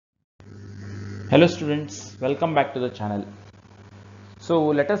Hello students, welcome back to the channel. So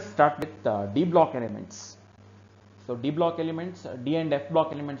let us start with D block elements. So D block elements, D and F block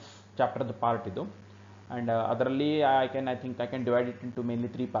elements chapter the part idu, and ಅದರಲ್ಲಿ I think I can divide it into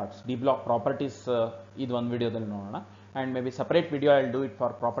mainly three parts. D block properties ಇದು ಒಂದು ವಿಡಿಯೋದಲ್ಲಿ ನೋಡೋಣ, and maybe separate video I'll do it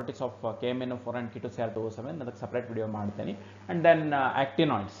for properties of KMNO4 and K2CR207 ಅದಕ್ಕೆ separate video ಮಾಡ್ತೀನಿ, and then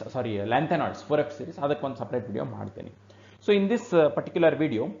actinoids, lanthanoids 4F series ಅದಕ್ಕೆ ಒಂದು separate video ಮಾಡ್ತೀನಿ. So in this particular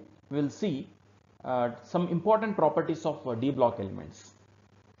video we will see some important properties of D block elements.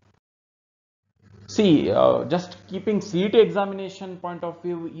 See, just keeping CET examination point of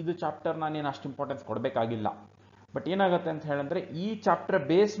view, ಇದು chapter ನಾನೇನು ಅಷ್ಟು importance ಕೊಡಬೇಕಾಗಿಲ್ಲ. But ಏನಾಗುತ್ತೆ ಅಂತ ಹೇಳಿದ್ರೆ ಈ ಚಾಪ್ಟರ್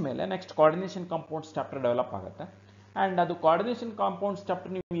ಬೇಸ್ ಮೇಲೆ next coordination compounds chapter develop ಆಗುತ್ತೆ. And ಅದು ಕೋಆರ್ಡಿನೇಷನ್ ಕಾಂಪೌಂಡ್ಸ್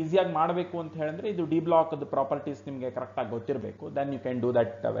ಚಾಪ್ಟರ್ ನೀವು ಈಸಿಯಾಗಿ ಮಾಡಬೇಕು ಅಂತ ಹೇಳಿದ್ರೆ ಇದು ಡಿ ಬ್ಲಾಕ್ ಪ್ರಾಪರ್ಟೀಸ್ ನಿಮಗೆ ಕರೆಕ್ಟಾಗಿ ಗೊತ್ತಿರಬೇಕು. Then you can do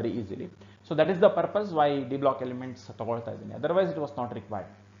that very easily. So that is the purpose Y D block elements ತಗೊಳ್ತಾ ಇದ್ದೀನಿ, otherwise it was not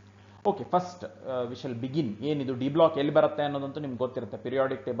required. Okay, first we shall begin. ಏನಿದು ಡಿ ಬ್ಲಾಕ್ ಎಲ್ಲಿ ಬರುತ್ತೆ ಅನ್ನೋದಂತೂ ನಿಮ್ಗೆ ಗೊತ್ತಿರುತ್ತೆ.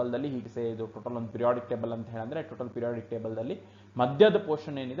 ಪಿರಿಯಾಡಿಕ್ ಟೇಬಲ್ದಲ್ಲಿ ಹೀಗೆ ಇದು ಟೋಟಲ್ ಒಂದು ಪಿರಿಯಾಡಿಕ್ ಟೇಬಲ್ ಅಂತ ಹೇಳಿದ್ರೆ ಟೋಟಲ್ ಪಿರಿಯಾಡಿಕ್ ಟೇಬಲ್ದಲ್ಲಿ ಮಧ್ಯದ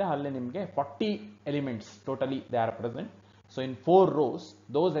ಪೋರ್ಷನ್ ಏನಿದೆ ಅಲ್ಲಿ ನಿಮಗೆ 40 elements totally they are present. So in 4 rows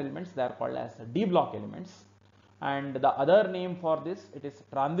those elements they are called as D block elements, and the other name for this it is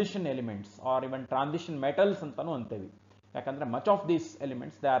transition elements or even transition metals ಅಂತಾನೂ ಅಂತೀವಿ. ಯಾಕಂದ್ರೆ much of these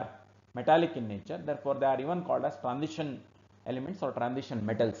elements they are metallic in nature, therefore they are even called as transition elements or transition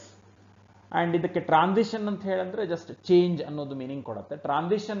metals. And ಇದಕ್ಕೆ transition ಅಂತ ಹೇಳಿದ್ರೆ just change ಅನ್ನೋದು meaning ಕೊಡುತ್ತೆ.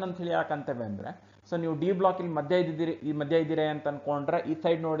 Transition ಅಂತ ಹೇಳಿ ಯಾಕಂತೇವೆ ಅಂದ್ರೆ, ಸೊ ನೀವು ಡಿ ಬ್ಲಾಕ್ ಇಲ್ಲಿ ಮಧ್ಯ ಇದ್ದೀರಿ ಅಂತ ಅನ್ಕೊಂಡ್ರೆ ಈ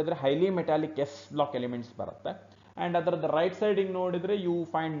ಸೈಡ್ ನೋಡಿದ್ರೆ highly metallic S block elements ಬರುತ್ತೆ, ಅಂಡ್ ಅದರದ ರೈಟ್ ಸೈಡ್ ನೋಡಿದ್ರೆ you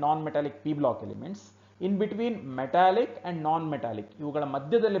find non metallic P block elements. In between metallic and non metallic ಇವುಗಳ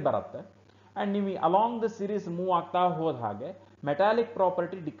ಮಧ್ಯದಲ್ಲಿ ಬರುತ್ತೆ. ಅಂಡ್ ನೀವು ಅಲಾಂಗ್ ದ ಸೀರೀಸ್ ಮೂವ್ ಆಗ್ತಾ ಹೋದ ಹಾಗೆ ಮೆಟಾಲಿಕ್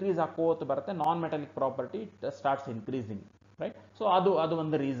ಪ್ರಾಪರ್ಟಿ ಡಿಕ್ರೀಸ್ ಆಗೋತ ಬರುತ್ತೆ, ನಾನ್ metallic property starts increasing. Right? So ಅದು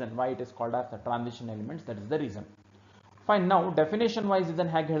ಒಂದು reason why it is called as the transition elements. That is the reason. Fine. Now definition wise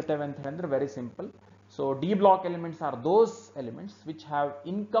ಇದನ್ನ ಹೇಗೆ ಹೇಳ್ತೇವೆ ಅಂತ ಹೇಳಿದ್ರೆ very simple. So D block elements are those elements which have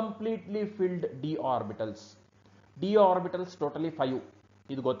incompletely filled D orbitals. D orbitals totally 5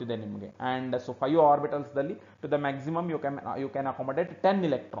 ಇದು ಗೊತ್ತಿದೆ ನಿಮಗೆ. And so 5 orbitals ದಲ್ಲಿ to the maximum you can accommodate 10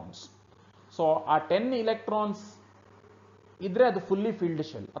 electrons. So ಆ 10 electrons ಇದ್ರೆ ಅದು fully filled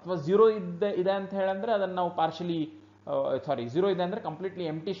shell, ಅಥವಾ 0 ಇದೆ ಅಂತ ಹೇಳಿದ್ರೆ ಅದನ್ನ ನಾವು ಪಾರ್ಷಿಯಲಿ ಝೀರೋ ಇದೆ ಅಂದ್ರೆ ಕಂಪ್ಲೀಟ್ಲಿ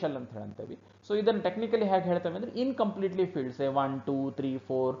ಎಂಟಿ ಶೆಲ್ ಅಂತ ಹೇಳ್ತೇವೆ. ಸೊ ಇದನ್ನು ಟೆಕ್ನಿಕಲಿ ಹೇಗೆ ಹೇಳ್ತೇವೆ ಅಂದ್ರೆ ಇನ್ಕಂಪ್ಲೀಟ್ಲಿ ಫಿಲ್ಡ್, ಸೇ 1 2 3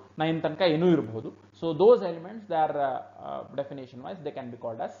 4 9 ತನಕ ಏನೂ ಇರಬಹುದು. So those elements they are definition wise they can be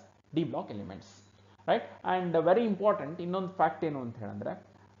called as D block elements, right? And very important ಇನ್ನೊಂದು ಫ್ಯಾಕ್ಟ್ ಏನು ಅಂತ ಹೇಳಿದ್ರೆ,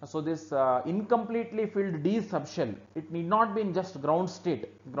 so this ಇನ್ಕಂಪ್ಲೀಟ್ಲಿ filled D sub shell it need not be in just ground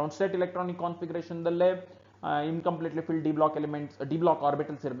state electronic configuration ದಲ್ಲೇ ಇನ್ಕಂಪ್ಲೀಟ್ಲಿ filled D block elements, D block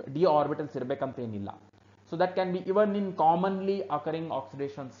orbitals D orbitals ಇರಬೇಕಂತ ಏನಿಲ್ಲ. So that can be even in commonly occurring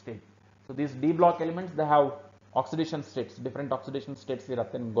oxidation state. So these D block elements they have oxidation states, different oxidation states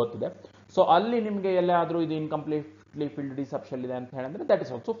irutte ನಿಮಗೆ ಗೊತ್ತಿದೆ. So ಅಲ್ಲಿ ನಿಮಗೆ ಎಲ್ಲಾದರೂ ಇದು ಇನ್ಕಂಪ್ಲೀಟ್ಲಿ filled D ಸಬ್ shell ಇದೆ ಅಂತ ಹೇಳಿದ್ರೆ that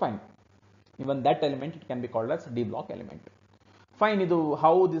is also fine. Even that element it can be called as D block element. Fine. ಇದು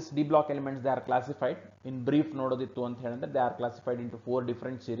how this D block elements they are classified in brief ನೋಡೋದಿತ್ತು ಅಂತ ಹೇಳಿದ್ರೆ they are classified into 4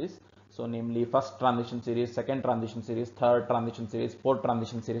 different series. So namely first transition series, second transition series, third transition series, fourth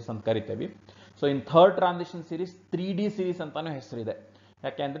transition series ಅಂತ ಕರಿತೇವೆ. So in third transition series 3D series ಅಂತಾನು ಹೆಸರಿದೆ.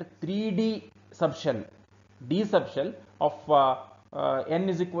 ಯಾಕೆಂದ್ರೆ 3D subshell, D subshell of n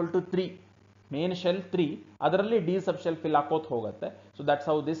is equal to 3, main shell 3, ಅದರಲ್ಲಿ D subshell fill ಹಾಕೋತ್ ಹೋಗುತ್ತೆ. So that's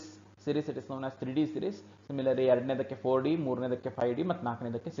how this series it is known as 3D series. Similarly ಎರಡನೇದಕ್ಕೆ 4D, ಮೂರನೇದಕ್ಕೆ 5D ಮತ್ತು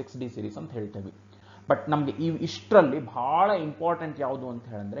ನಾಲ್ಕನೇದಕ್ಕೆ 6D series ಅಂತ ಹೇಳ್ತೇವೆ. But ನಮಗೆ ಇಷ್ಟರಲ್ಲಿ ಬಹಳ important ಯಾವುದು ಅಂತ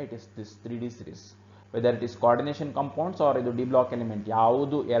ಹೇಳಿದ್ರೆ it is this 3D series. Whether it is coordination compounds R ಇದು ಡಿ ಬ್ಲಾಕ್ ಎಲಿಮೆಂಟ್,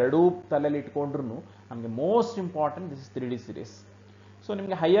 ಯಾವುದು ಎರಡೂ ತಲೆಯಲ್ಲಿ ಇಟ್ಕೊಂಡ್ರು ನಮಗೆ most important this is 3D series. So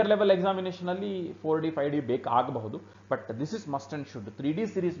ನಿಮಗೆ ಹೈಯರ್ ಲೆವೆಲ್ ಎಕ್ಸಾಮಿನೇಷನ್ ಅಲ್ಲಿ 4D 5D ಬೇಕಾಗಬಹುದು, but this is must and should. 3D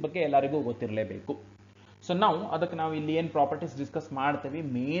series ಬಗ್ಗೆ ಎಲ್ಲರಿಗೂ ಗೊತ್ತಿರಲೇಬೇಕು. ಸೊ ನಾವು ಅದಕ್ಕೆ ನಾವು ಇಲ್ಲಿ ಏನು ಪ್ರಾಪರ್ಟೀಸ್ ಡಿಸ್ಕಸ್ ಮಾಡ್ತೇವೆ,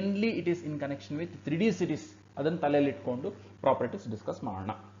 mainly it is in connection with 3D series. ಅದನ್ನು ತಲೆಯಲ್ಲಿ ಇಟ್ಕೊಂಡು ಪ್ರಾಪರ್ಟೀಸ್ ಡಿಸ್ಕಸ್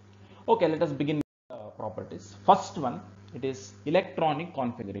ಮಾಡೋಣ. Okay, let us begin properties. First one it is electronic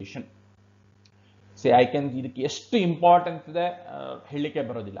configuration. ಇದಕ್ಕೆ ಎಷ್ಟು ಇಂಪಾರ್ಟೆನ್ಸ್ ಇದೆ ಹೇಳಲಿಕ್ಕೆ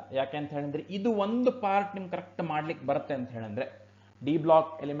ಬರೋದಿಲ್ಲ. ಯಾಕೆ ಅಂತ ಹೇಳಿದ್ರೆ ಇದು ಒಂದು ಪಾರ್ಟ್ ನಿಮ್ಗೆ ಕರೆಕ್ಟ್ ಮಾಡ್ಲಿಕ್ಕೆ ಬರುತ್ತೆ ಅಂತ ಹೇಳಿದ್ರೆ ಡಿ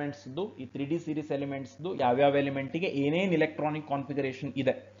ಬ್ಲಾಕ್ ಎಲಿಮೆಂಟ್ಸ್ ಈ 3D ಸೀರೀಸ್ ಎಲಿಮೆಂಟ್ಸ್ ಯಾವ್ಯಾವ ಎಲಿಮೆಂಟಿಗೆ ಏನೇನು ಇಲೆಕ್ಟ್ರಾನಿಕ್ ಕಾನ್ಫಿಗರೇಷನ್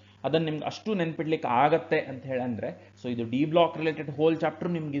ಇದೆ ಅದನ್ನ ನಿಮ್ಗೆ ಅಷ್ಟು ನೆನ್ಪಿಡ್ಲಿಕ್ಕೆ ಆಗತ್ತೆ ಅಂತ ಹೇಳಂದ್ರೆ, ಸೊ ಇದು D block related hole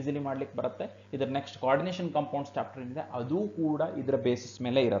chapter ನಿಮ್ಗೆ ಈಸಿಲಿ ಮಾಡ್ಲಿಕ್ಕೆ ಬರುತ್ತೆ. ಇದರ ನೆಕ್ಸ್ಟ್ ಕೋಆರ್ಡಿನೇಷನ್ ಕಾಂಪೌಂಡ್ಸ್ ಚಾಪ್ಟರ್ ಇದೆ, ಅದು ಕೂಡ ಇದರ ಬೇಸಿಸ್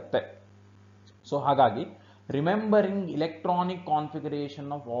ಮೇಲೆ ಇರುತ್ತೆ. ಸೊ ಹಾಗಾಗಿ remembering electronic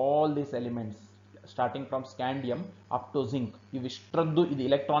configuration of all these elements starting from scandium up to zinc, ಇವಿಷ್ಟರದ್ದು ಇದು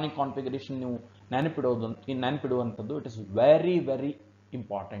ಇಲೆಕ್ಟ್ರಾನಿಕ್ ಕಾನ್ಫಿಗರೇಷನ್ ನೀವು ನೆನಪಿಡುವಂಥದ್ದು it is very very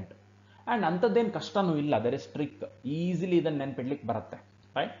important. And ಅಂಥದ್ದೇನು ಕಷ್ಟನೂ ಇಲ್ಲ, ದರ್ ಇಸ್ ಟ್ರಿಕ್, ಈಸಿಲಿ ಇದನ್ನು ನೆನ್ಪಿಡ್ಲಿಕ್ಕೆ ಬರುತ್ತೆ,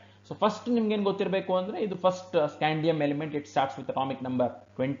 ರೈಟ್. ಸೊ ಫಸ್ಟ್ ನಿಮ್ಗೇನು ಗೊತ್ತಿರಬೇಕು ಅಂದರೆ ಇದು first scandium element, it starts with atomic number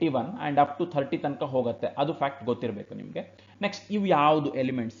 21 and up to 30 ತನಕ ಹೋಗುತ್ತೆ, ಅದು ಫ್ಯಾಕ್ಟ್ ಗೊತ್ತಿರಬೇಕು ನಿಮಗೆ. ನೆಕ್ಸ್ಟ್ ಇವು ಯಾವುದು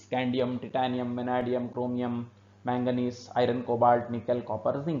elements, scandium, titanium, ವೆನಾಡಿಯಂ, chromium, manganese, iron, cobalt, nickel,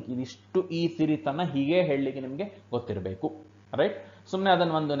 copper, zinc, ಇದಿಷ್ಟು ಈ ಸಿರೀಸನ್ನು ಹೀಗೆ ಹೇಳಲಿಕ್ಕೆ ನಿಮಗೆ ಗೊತ್ತಿರಬೇಕು, ರೈಟ್. ಸುಮ್ಮನೆ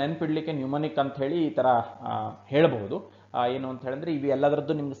ಅದನ್ನು ಒಂದು ನೆನ್ಪಿಡ್ಲಿಕ್ಕೆ ನ್ಯೂಮನಿಕ್ ಅಂತ ಹೇಳಿ ಈ ಥರ ಹೇಳ್ಬೋದು. ಏನು ಅಂತ ಹೇಳಿದ್ರೆ ಇವು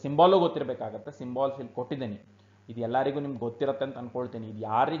ಎಲ್ಲದರದ್ದು ನಿಮ್ಗೆ ಸಿಂಬಾಲು ಗೊತ್ತಿರಬೇಕಾಗತ್ತೆ, ಸಿಂಬಾಲ್ಸ್ ಇಲ್ಲಿ ಕೊಟ್ಟಿದ್ದೀನಿ, ಇದು ಎಲ್ಲರಿಗೂ ನಿಮ್ಗೆ ಗೊತ್ತಿರುತ್ತೆ ಅಂತ ಅನ್ಕೊಳ್ತೀನಿ. ಇದು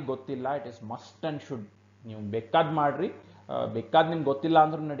ಯಾರಿಗೆ ಗೊತ್ತಿಲ್ಲ, it is must and should. ನೀವು ಬೇಕಾದ್ ಮಾಡ್ರಿ, ಬೇಕಾದ್ ನಿಮ್ಗೆ ಗೊತ್ತಿಲ್ಲ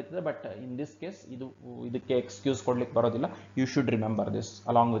ಅಂದ್ರೂ ನಡೀತದೆ, ಬಟ್ ಇನ್ ದಿಸ್ ಕೇಸ್ ಇದಕ್ಕೆ ಎಕ್ಸ್ಕ್ಯೂಸ್ ಕೊಡ್ಲಿಕ್ಕೆ ಬರೋದಿಲ್ಲ. You should remember this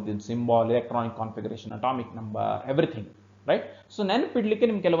along with this symbol, electronic configuration, atomic number, everything, right. So ನೆನಪಿಡ್ಲಿಕ್ಕೆ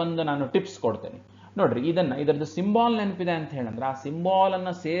ನಿಮ್ಗೆ ಕೆಲವೊಂದು ನಾನು ಟಿಪ್ಸ್ ಕೊಡ್ತೇನೆ ನೋಡ್ರಿ. ಇದರದ್ದು ಸಿಂಬಾಲ್ ನೆನಪಿದೆ ಅಂತ ಹೇಳಿದ್ರೆ ಆ ಸಿಂಬಾಲ್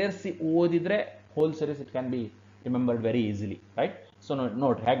ಅನ್ನ ಸೇರಿಸಿ ಓದಿದ್ರೆ hole series it can be remembered very easily, right. So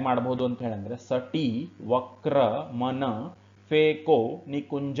ನೋಡ್ರಿ ಹೇಗೆ ಮಾಡಬಹುದು ಅಂತ ಹೇಳಿದ್ರೆ ಸಟಿ, ವಕ್ರ, ಮನ, ಫೇಕೋ,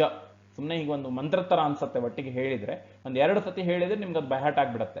 ನಿಕುಂಜ. ಸುಮ್ಮನೆ ಈಗ ಒಂದು ಮಂತ್ರ ತರ ಅನ್ಸುತ್ತೆ, ಒಟ್ಟಿಗೆ ಹೇಳಿದ್ರೆ ಒಂದು 2 ಸತಿ ಹೇಳಿದ್ರೆ ನಿಮ್ಗೆ ಅದು ಬೈಹಾಟ್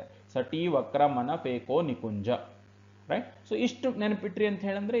ಆಗ್ಬಿಡತ್ತೆ. ಸಟಿ, ವಕ್ರ, ಮನ, ಫೇಕೋ, ನಿಕುಂಜ, ರೈಟ್. ಸೊ ಇಷ್ಟು ನೆನಪಿಟ್ರಿ ಅಂತ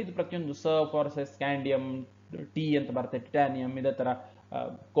ಹೇಳಿದ್ರೆ ಇದು ಪ್ರತಿಯೊಂದು ಫಾರ್ ಸ್ಕ್ಯಾಂಡಿಯಂ, ಟಿ ಅಂತ ಬರುತ್ತೆ, ಟಿಟಾನಿಯಂ, ಇದೇ ತರ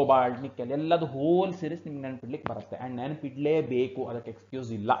ಕೋಬಾಲ್ಟ್, ನಿಕೆಲ್, ಎಲ್ಲದು ಹೋಲ್ ಸೀರೀಸ್ ನಿಮ್ಗೆ ನೆನಪಿಡ್ಲಿಕ್ಕೆ ಬರುತ್ತೆ. ಅಂಡ್ ನೆನಪಿಡ್ಲೇಬೇಕು, ಅದಕ್ಕೆ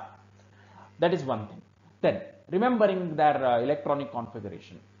ಎಕ್ಸ್ಕ್ಯೂಸ್ ಇಲ್ಲ. That is one thing. Then remembering there electronic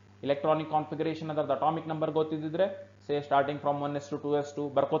configuration. Electronic configuration ಅದರದ್ದು atomic number ಗೊತ್ತಿದ್ದಿದ್ರೆ say starting from 1s2 2s2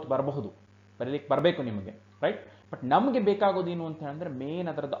 ಬರ್ಕೋತ್ ಬರಬಹುದು, ಬರೀಲಿಕ್ಕೆ ಬರಬೇಕು ನಿಮಗೆ, ರೈಟ್. ಬಟ್ ನಮಗೆ ಬೇಕಾಗೋದೇನು ಅಂತ ಹೇಳಿದ್ರೆ ಮೇನ್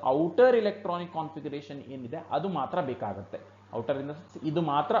ಅದರದ್ದು ಔಟರ್ ಎಲೆಕ್ಟ್ರಾನಿಕ್ ಕಾನ್ಫಿಗರೇಷನ್ ಏನಿದೆ ಅದು ಮಾತ್ರ ಬೇಕಾಗುತ್ತೆ. ಔಟರ್ ಇಂದ ಇದು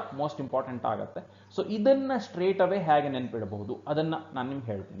ಮಾತ್ರ ಮೋಸ್ಟ್ ಇಂಪಾರ್ಟೆಂಟ್ ಆಗುತ್ತೆ. ಸೊ ಇದನ್ನ ಸ್ಟ್ರೇಟ್ ಅವೇ ಹೇಗೆ ನೆನಪಿಡಬಹುದು ಅದನ್ನ ನಾನು ನಿಮ್ಗೆ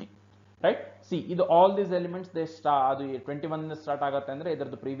ಹೇಳ್ತೀನಿ, ರೈಟ್. ಸಿ ಇದು ಆಲ್ ದೀಸ್ ಎಲಿಮೆಂಟ್ಸ್ ಅದು 21 ಸ್ಟಾರ್ಟ್ ಆಗುತ್ತೆ ಅಂದ್ರೆ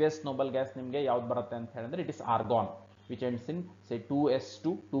ಇದರದ್ದು ಪ್ರೀವಿಯಸ್ ನೋಬಲ್ ಗ್ಯಾಸ್ ನಿಮಗೆ ಯಾವ್ದು ಬರುತ್ತೆ ಅಂತ ಹೇಳಿದ್ರೆ it is argon, which ends in say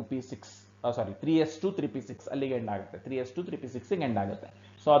 2s2 2p6, sorry 3s2 3p6, ಅಲ್ಲಿಗೆ ಎಂಡ್ ಆಗುತ್ತೆ, 3s2 3p6 ಎಂಡ್ ಆಗುತ್ತೆ.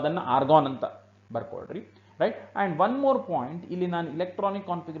 ಸೊ ಅದನ್ನ ಆರ್ಗಾನ್ ಅಂತ ಬರ್ಕೊಳ್ರಿ, right. And one more point, ಇಲ್ಲಿ ನಾನು ಇಲೆಕ್ಟ್ರಾನಿಕ್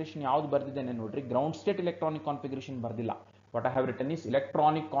ಕಾನ್ಫಿಗರೇಷನ್ ಯಾವ್ದು ಬರ್ದಿದ್ದೇನೆ ನೋಡ್ರಿ, ground state electronic configuration ಬರ್ದಿಲ್ಲ. What I have written is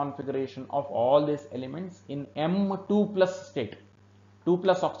electronic configuration of all these elements in M2+ state,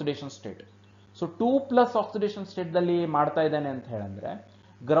 2+ oxidation state. So 2+ oxidation state ದಲ್ಲಿ ಮಾಡ್ತಾ ಇದ್ದೇನೆ ಅಂತ ಹೇಳಿದ್ರೆ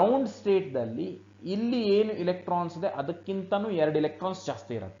ಗ್ರೌಂಡ್ ಸ್ಟೇಟ್ ದಲ್ಲಿ ಇಲ್ಲಿ ಏನು ಇಲೆಕ್ಟ್ರಾನ್ಸ್ ಇದೆ ಅದಕ್ಕಿಂತನೂ 2 ಎಲೆಕ್ಟ್ರಾನ್ಸ್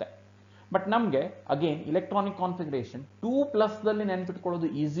ಜಾಸ್ತಿ ಇರುತ್ತೆ. ಬಟ್ ನಮಗೆ ಅಗೇನ್ ಇಲೆಕ್ಟ್ರಾನಿಕ್ ಕಾನ್ಫಿಗರೇಷನ್ 2+ ದಲ್ಲಿ ನೆನ್ಪಿಟ್ಕೊಳ್ಳೋದು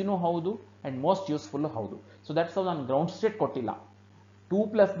ಈಸಿನೂ ಹೌದು ಅಂಡ್ ಮೋಸ್ಟ್ ಯೂಸ್ಫುಲ್ ಹೌದು. ಸೊ ದಟ್ಸ್ ಹೌ ನಾನು ಗ್ರೌಂಡ್ ಸ್ಟೇಟ್ ಕೊಟ್ಟಿಲ್ಲ,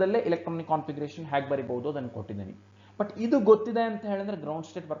 2+ ದಲ್ಲೇ ಇಲೆಕ್ಟ್ರಾನಿಕ್ ಕಾನ್ಫಿಗರೇಷನ್ ಹೇಗೆ ಬರಿಬಹುದು ಅದನ್ನು ಕೊಟ್ಟಿದ್ದೀನಿ. ಬಟ್ ಇದು ಗೊತ್ತಿದೆ ಅಂತ ಹೇಳಿದ್ರೆ ಗ್ರೌಂಡ್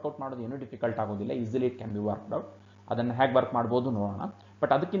ಸ್ಟೇಟ್ ವರ್ಕೌಟ್ ಮಾಡೋದು ಏನೂ ಡಿಫಿಕಲ್ಟ್ ಆಗೋದಿಲ್ಲ, easily it can be worked out. ಅದನ್ನು ಹೇಗೆ ವರ್ಕ್ ಮಾಡ್ಬೋದು ನೋಡೋಣ.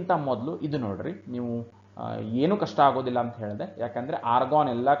 ಬಟ್ ಅದಕ್ಕಿಂತ ಮೊದಲು ಇದು ನೋಡ್ರಿ, ನೀವು ಏನು ಕಷ್ಟ ಆಗೋದಿಲ್ಲ ಅಂತ ಹೇಳಿದೆ, ಯಾಕಂದ್ರೆ ಆರ್ಗಾನ್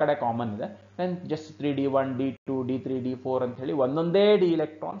ಎಲ್ಲ ಕಡೆ ಕಾಮನ್ ಇದೆ. Just 3d1 d2 d3 d4 ಅಂತ ಹೇಳಿ ಒಂದೊಂದೇ ಡಿ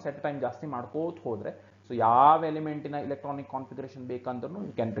ಇಲೆಕ್ಟ್ರಾನ್ಸ್ ಎಟ್ ಟೈಮ್ ಜಾಸ್ತಿ ಮಾಡ್ಕೋತ ಹೋದ್ರೆ ಸೊ ಯಾವ ಎಲಿಮೆಂಟಿನ electronic configuration ಬೇಕಂದ್ರೂ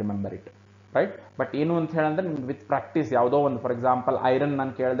you can remember it, right. But ಏನು ಅಂತ ಹೇಳಿದ್ರೆ ನಿಮ್ಗೆ ವಿತ್ ಪ್ರಾಕ್ಟೀಸ್ ಯಾವುದೋ ಒಂದು, ಫಾರ್ ಎಕ್ಸಾಂಪಲ್ ಐರನ್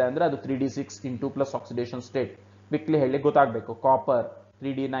ನಾನು ಕೇಳಿದೆ ಅಂದ್ರೆ ಅದು 3d6 in 2+ oxidation state quickly ಹೇಳಿ ಗೊತ್ತಾಗಬೇಕು. ಕಾಪರ್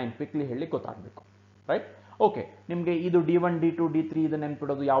 3d9 ಕ್ವಿಕ್ಲಿ ಹೇಳಿ ಗೊತ್ತಾಗಬೇಕು, ರೈಟ್. ಓಕೆ, ನಿಮಗೆ ಇದು d1 d2 d3 ಇದು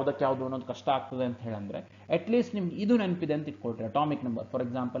ನೆನ್ಪಿಡೋದು ಯಾವುದಕ್ಕೆ ಯಾವುದು ಅನ್ನೋದು ಕಷ್ಟ ಆಗ್ತದೆ ಅಂತ ಹೇಳಿದ್ರೆ ಅಟ್ ಲೀಸ್ಟ್ ನಿಮ್ಗೆ ಇದು ನೆನಪಿದೆ ಅಂತ ಇಟ್ಕೊಳ್ರಿ, atomic number. For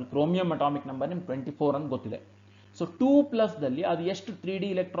example chromium atomic number ನಿಮ್ಗೆ 24 ಅಂತ ಗೊತ್ತಿದೆ. ಸೊ 2+ ದಲ್ಲಿ ಅದು ಎಷ್ಟು 3d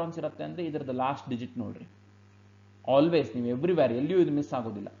ಎಲೆಕ್ಟ್ರಾನ್ಸ್ ಇರುತ್ತೆ ಅಂದ್ರೆ ಇದರದ ಲಾಸ್ಟ್ ಡಿಜಿಟ್ ನೋಡ್ರಿ. ಆಲ್ವೇಸ್ ನೀವು ಎವ್ರಿವೇರ್ ಎಲ್ಲಿಯೂ ಇದು ಮಿಸ್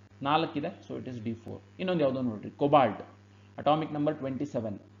ಆಗೋದಿಲ್ಲ, 4 ಇದೆ, ಸೊ ಇಟ್ ಇಸ್ d4. ಇನ್ನೊಂದು ಯಾವುದೋ ನೋಡ್ರಿ, cobalt atomic number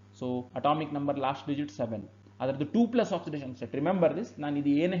 27, so atomic number last digit 7, ಅದರದ್ದು 2+ ಆಕ್ಸಿಡೇಷನ್ ಸ್ಟೇಟ್. ರಿಮೆಂಬರ್ ದಿಸ್, ನಾನು ಇದು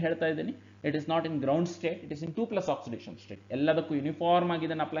ಏನು ಹೇಳ್ತಾ ಇದ್ದೀನಿ, it is not in ground state, it is in 2+ oxidation state. ಎಲ್ಲದಕ್ಕೂ ಯೂನಿಫಾರ್ಮ್ ಆಗಿ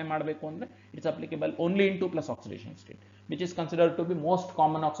ಇದನ್ನು ಅಪ್ಲೈ ಮಾಡಬೇಕು ಅಂದ್ರೆ it's applicable only in 2+ oxidation state, which is considered to B most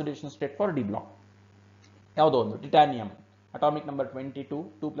common oxidation state for D block. ಯಾವುದೋ ಒಂದು titanium atomic number 22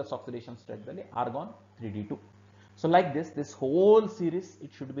 2+ oxidation state ದಲ್ಲಿ, argon 3d2. So like this whole series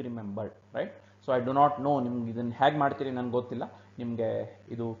it should be remembered, right. So I do not no ನಿಮ್ಗೆ ಇದನ್ನು ಹೇಗೆ ಮಾಡ್ತೀರಿ ನನಗೆ ಗೊತ್ತಿಲ್ಲ. ನಿಮಗೆ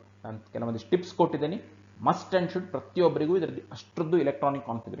ಇದು ನಾನು ಕೆಲವೊಂದಿಷ್ಟು ಟಿಪ್ಸ್ ಕೊಟ್ಟಿದ್ದೀನಿ, ಮಸ್ಟ್ ಅಂಡ್ ಶುಡ್ ಪ್ರತಿಯೊಬ್ಬರಿಗೂ ಇದರದ್ದು ಅಷ್ಟರದ್ದು ಎಲೆಕ್ಟ್ರಾನಿಕ್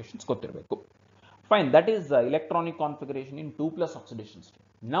ಕಾನ್ಫಿಗರೇಷನ್ಸ್ ಗೊತ್ತಿರಬೇಕು. Fine, that is electronic configuration in 2+ oxidation state.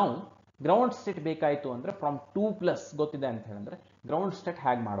 ನಾವು ಗ್ರೌಂಡ್ ಸ್ಟೇಟ್ ಬೇಕಾಯಿತು ಅಂದ್ರೆ ಫ್ರಮ್ 2+ ಗೊತ್ತಿದೆ ಅಂತ ಹೇಳಿದ್ರೆ ಗ್ರೌಂಡ್ ಸ್ಟೇಟ್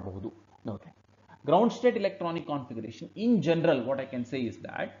ಹೇಗೆ ಮಾಡಬಹುದು ನೋಡ್ರಿ. Ground state electronic configuration in general what I can say is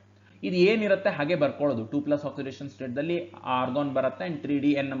that ಇದು ಏನಿರುತ್ತೆ ಹಾಗೆ ಬರ್ಕೊಳ್ಳೋದು. 2+ ಆಕ್ಸಿಡೇಷನ್ ಸ್ಟೇಟ್ ದಲ್ಲಿ ಆರ್ಗಾನ್ ಬರುತ್ತೆ and 3d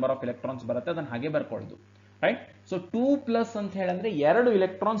n number of electrons ಬರುತ್ತೆ, ಅದನ್ನು ಹಾಗೆ ಬರ್ಕೊಳ್ಳೋದು, ರೈಟ್. ಸೊ 2+ ಅಂತ ಹೇಳಿದ್ರೆ 2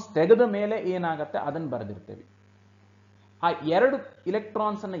 ಎಲೆಕ್ಟ್ರಾನ್ಸ್ ತೆಗೆದ ಮೇಲೆ ಏನಾಗುತ್ತೆ ಅದನ್ನು ಬರೆದಿರ್ತೇವೆ. ಆ 2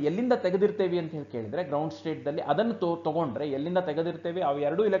 ಎಲೆಕ್ಟ್ರಾನ್ಸ್ ಅನ್ನ ಎಲ್ಲಿಂದ ತೆಗೆದಿರ್ತೇವೆ ಅಂತ ಹೇಳಿ ಕೇಳಿದ್ರೆ ಗ್ರೌಂಡ್ ಸ್ಟೇಟ್ ದಲ್ಲಿ ಅದನ್ನು ತಗೊಂಡ್ರೆ ಎಲ್ಲಿಂದ ತೆಗೆದಿರ್ತೇವೆ ಆ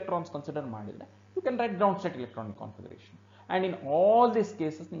 2 ಎಲೆಕ್ಟ್ರಾನ್ಸ್ ಕನ್ಸಿಡರ್ ಮಾಡಿದ್ರೆ you can write ground state electronic configuration. and in all these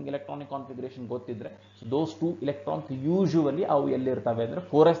cases ನಿಮ್ಗೆ electronic configuration ಗೊತ್ತಿದ್ರೆ so those two electrons usually ಅವು ಎಲ್ಲಿ ಇರ್ತವೆ ಅಂದ್ರೆ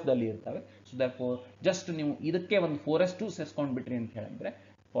 4s ದಲ್ಲಿ ಇರ್ತವೆ. so therefore just ನೀವು ಇದಕ್ಕೆ ಒಂದು 4s2 ಸೇರಿಸ್ಕೊಂಡು ಬಿಟ್ರಿ ಅಂತ ಹೇಳಿದ್ರೆ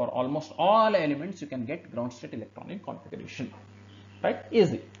for almost all elements you can get ground state electronic configuration, right?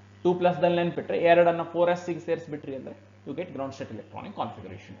 easy. 2 plus ದಲ್ಲಿ ನೆನ್ಪಿಟ್ರೆ ಎರಡನ್ನ 4s ಗೆ ಸೇರಿಸ್ಬಿಟ್ರಿ ಅಂದ್ರೆ you get ground state electronic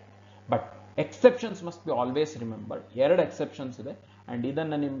configuration. but exceptions must be always remembered. ಎರಡು exceptions ಇದೆ and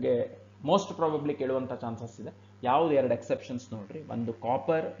ಇದನ್ನ ನಿಮಗೆ ಮೋಸ್ಟ್ ಪ್ರಾಬಬ್ಲಿ ಕೇಳುವಂತ ಚಾನ್ಸಸ್ ಇದೆ. ಯಾವ್ದು ಎರಡು ಎಕ್ಸೆಪ್ಷನ್ಸ್ ನೋಡ್ರಿ, ಒಂದು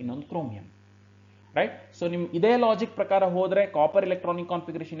ಕಾಪರ್, ಇನ್ನೊಂದು ಕ್ರೋಮಿಯಂ, ರೈಟ್? ಸೊ ನಿಮ್ ಇದೇ ಲಾಜಿಕ್ ಪ್ರಕಾರ ಹೋದ್ರೆ ಕಾಪರ್ ಎಲೆಕ್ಟ್ರಾನಿಕ್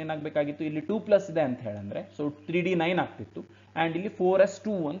ಕಾನ್ಫಿಗರೇಷನ್ ಏನಾಗಬೇಕಾಗಿತ್ತು, ಇಲ್ಲಿ 2+ ಇದೆ ಅಂತ ಹೇಳಂದ್ರೆ ಸೊ 3d9 ಆಗ್ತಿತ್ತು ಅಂಡ್ ಇಲ್ಲಿ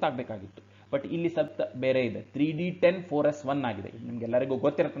 4s2 ಅಂತ ಆಗ್ಬೇಕಾಗಿತ್ತು. ಬಟ್ ಇಲ್ಲಿ ಸ್ವಲ್ಪ ಬೇರೆ ಇದೆ, 3d10 4s1 ಆಗಿದೆ. ನಿಮ್ಗೆಲ್ಲರಿಗೂ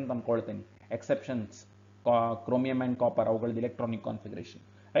ಗೊತ್ತಿರುತ್ತೆ ಅಂತ ಅನ್ಕೊಳ್ತೇನೆ exceptions chromium and copper ಅವುಗಳದ್ದು electronic configuration,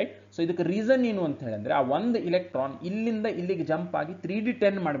 right? So ಇದಕ್ಕೆ ರೀಸನ್ ಏನು ಅಂತ ಹೇಳಿದ್ರೆ ಆ ಒಂದು ಇಲೆಕ್ಟ್ರಾನ್ ಇಲ್ಲಿಂದ ಇಲ್ಲಿಗೆ ಜಂಪ್ ಆಗಿ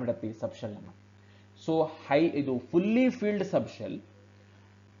 3d10 ಮಾಡಿಬಿಡತ್ತೆ ಈ ಸಬ್ಶೆಲ್ ಅನ್ನು. ಸೊ ಇದು fully filled subshell,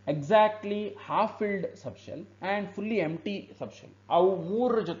 exactly half filled subshell and fully empty subshell, ಅವು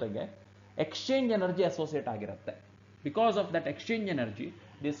ಮೂರರ ಜೊತೆಗೆ ಎಕ್ಸ್ಚೇಂಜ್ ಎನರ್ಜಿ ಅಸೋಸಿಯೇಟ್ ಆಗಿರುತ್ತೆ. Because of that exchange energy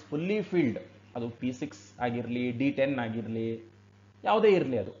this fully filled, ಅದು p6 ಆಗಿರಲಿ d10 ಆಗಿರಲಿ ಯಾವುದೇ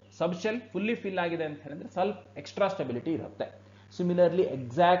ಇರಲಿ, ಅದು ಸಬ್ಶೆಲ್ ಫುಲ್ಲಿ ಫಿಲ್ ಆಗಿದೆ ಅಂತ ಹೇಳಿದ್ರೆ ಸ್ವಲ್ಪ ಎಕ್ಸ್ಟ್ರಾ ಸ್ಟೆಬಿಲಿಟಿ ಇರುತ್ತೆ. ಸಿಮಿಲರ್ಲಿ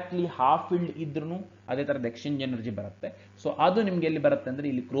ಎಕ್ಸಾಕ್ಟ್ಲಿ ಹಾಫ್ ಫಿಲ್ಡ್ ಇದ್ರೂ ಅದೇ ತರದ ಎಕ್ಸ್ಚೇಂಜ್ ಎನರ್ಜಿ ಬರುತ್ತೆ. ಸೊ ಅದು ನಿಮ್ಗೆ ಎಲ್ಲಿ ಬರುತ್ತೆ ಅಂದ್ರೆ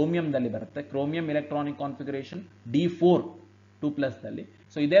ಇಲ್ಲಿ ಕ್ರೋಮಿಯಂದಲ್ಲಿ ಬರುತ್ತೆ. ಕ್ರೋಮಿಯಂ ಎಲೆಕ್ಟ್ರಾನಿಕ್ ಕಾನ್ಫಿಗರೇಷನ್ d4 2+ ದಲ್ಲಿ.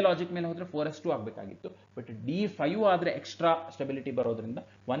 ಸೊ ಇದೇ ಲಾಜಿಕ್ ಮೇಲೆ ಹೋದ್ರೆ 4s2 ಆಗಬೇಕಾಗಿತ್ತು. ಬಟ್ d5 ಆದ್ರೆ ಎಕ್ಸ್ಟ್ರಾ ಸ್ಟೆಬಿಲಿಟಿ ಬರೋದ್ರಿಂದ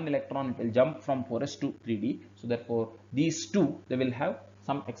one electron it will jump from 4s to 3d. So therefore these two they will have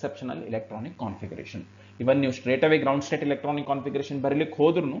some exceptional electronic configuration. ಇವನ್ ನೀವು straight away ground state electronic configuration ಬರಲಿಕ್ಕೆ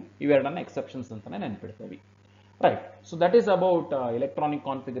ಹೋದ್ರೂ ಇವೆರಡನ್ನ exceptions ಅಂತಾನೆ ನೆನ್ಪಿಡ್ತೇವೆ, right? So that is about electronic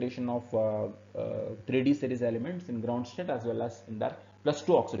configuration of 3d series elements in ground state as well as in their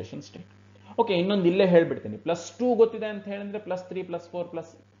 +2 oxidation state. Okay, ಇನ್ನೊಂದು ಇಲ್ಲೇ ಹೇಳ್ಬಿಡ್ತೀನಿ. +2 ಗೊತ್ತಿದೆ ಅಂತ ಹೇಳಿದ್ರೆ +3 +4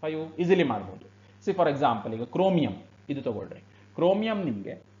 +5 ಈಸಿಲಿ ಮಾಡ್ಬೋದು. ಸಿ ಫಾರ್ ಎಕ್ಸಾಂಪಲ್ ಈಗ ಕ್ರೋಮಿಯಂ ಇದು ತಗೊಳ್ರಿ. ಕ್ರೋಮಿಯಂ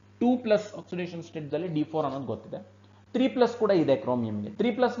ನಿಮಗೆ 2+ ಆಕ್ಸಿಡೇಷನ್ ಸ್ಟೇಟ್ ದಲ್ಲಿ d4 ಅನ್ನೋದು ಗೊತ್ತಿದೆ. 3+ ಕೂಡ ಇದೆ ಕ್ರೋಮಿಯಂಗೆ.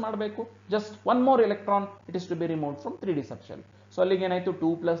 3+ ಮಾಡಬೇಕು, just one more electron it is to B removed from 3d subshell. So ಅಲ್ಲಿಗೆ ಏನಾಯ್ತು,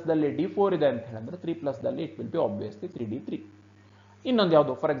 2+ ದಲ್ಲಿ d4 ಇದೆ ಅಂತ ಹೇಳಿದ್ರೆ 3+ ದಲ್ಲಿ it will be obviously 3d3. ಇನ್ನೊಂದು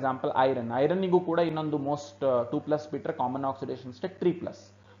ಯಾವುದು, ಫಾರ್ ಎಕ್ಸಾಂಪಲ್ ಐರನ್ನಿಗೂ ಕೂಡ ಇನ್ನೊಂದು ಮೋಸ್ಟ್ 2+ ಬಿಟ್ರೆ ಕಾಮನ್ ಆಕ್ಸಿಡೇಷನ್ ಸ್ಟೇಟ್ 3+.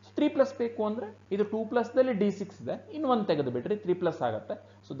 ಸೊ 3+ ಬೇಕು ಅಂದ್ರೆ ಇದು 2+ ದಲ್ಲಿ d6 ಇದೆ, ಇನ್ನು ಒಂದು ತೆಗೆದು ಬಿಟ್ರೆ 3+ ಆಗುತ್ತೆ.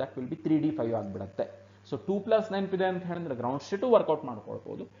 So that will be 3d5 ಆಗಿಬಿಡುತ್ತೆ. ಸೊ 2+ ನೆನಪಿದೆ ಅಂತ ಹೇಳಿದ್ರೆ ಗ್ರೌಂಡ್ ಸ್ಟೇಟು ವರ್ಕೌಟ್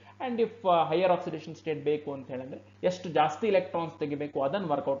ಮಾಡ್ಕೊಳ್ಬಹುದು. And if higher oxidation state ಬೇಕು ಅಂತ ಹೇಳಿದ್ರೆ ಎಷ್ಟು ಜಾಸ್ತಿ ಎಲೆಕ್ಟ್ರಾನ್ಸ್ ತೆಗಿಬೇಕು ಅದನ್ನು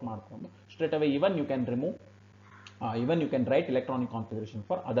ವರ್ಕೌಟ್ ಮಾಡ್ಕೊಂಡು straight away even you can remove, even you can write electronic configuration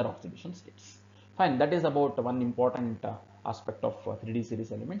for other oxidation states. Fine, that is about one important aspect of 3d series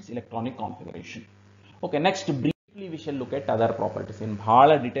elements, electronic configuration. Okay, next briefly we shall look at other properties. In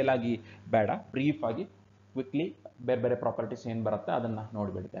bhala detail agi beda, brief agi quickly ಬೇರೆ properties ಏನು ಬರುತ್ತೆ ಅದನ್ನ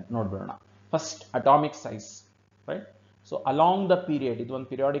ನೋಡ್ಬಿಡೋಣ. First atomic size, right? So along the period, ಇದು ಒಂದು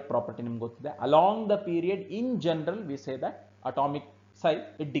periodic property ನಿಮ್ಗೆ ಗೊತ್ತಿದೆ. Along the period in general we say that atomic size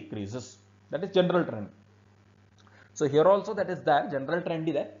it decreases, that is general trend. So here also that is there general trend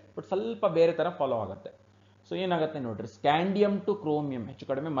ಇದೆ, but ಸ್ವಲ್ಪ ಬೇರೆ ತರ follow ಆಗುತ್ತೆ. So ಏನಾಗುತ್ತೆ ನೋಡ್ರಿ, ಸ್ಕ್ಯಾಂಡಿಯಂ ಟು ಕ್ರೋಮಿಯಂ ಹೆಚ್ಚು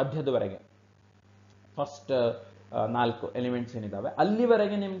ಕಡಿಮೆ ಮಧ್ಯದವರೆಗೆ, ಫಸ್ಟ್ 4 ಎಲಿಮೆಂಟ್ಸ್ ಏನಿದಾವೆ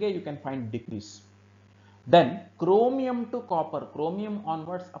ಅಲ್ಲಿವರೆಗೆ ನಿಮಗೆ you can find decrease. Then chromium to copper, chromium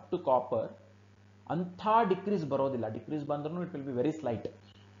onwards up to copper ಅಂಥ ಡಿಕ್ರೀಸ್ ಬರೋದಿಲ್ಲ. ಡಿಕ್ರೀಸ್ ಬಂದ್ರೂ it will be very slight,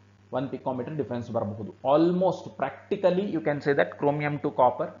 1 picometer difference ಬರಬಹುದು. Almost practically you can say that chromium to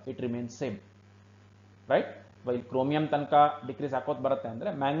copper it remains same, right? While chromium ತನಕ decrease ಹಾಕೋತ್ ಬರುತ್ತೆ ಅಂದ್ರೆ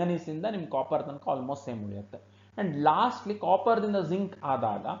manganese ಇಂದ ನಿಮ್ copper ತನಕ ಆಲ್ಮೋಸ್ಟ್ ಸೇಮ್ ಉಳಿಯುತ್ತೆ. ಅಂಡ್ ಲಾಸ್ಟ್ಲಿ ಕಾಪರ್ ದಿಂದ ಜಿಂಕ್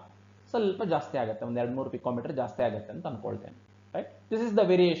ಆದಾಗ ಸ್ವಲ್ಪ ಜಾಸ್ತಿ ಆಗುತ್ತೆ, ಒಂದು 2-3 picometer ಜಾಸ್ತಿ ಆಗುತ್ತೆ ಅಂತ ಅನ್ಕೊಳ್ತೇನೆ, right? This is the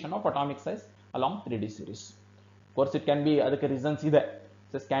variation of atomic size along 3d series. Course it can be, ಅದಕ್ಕೆ ರೀಸನ್ಸ್ ಇದೆ.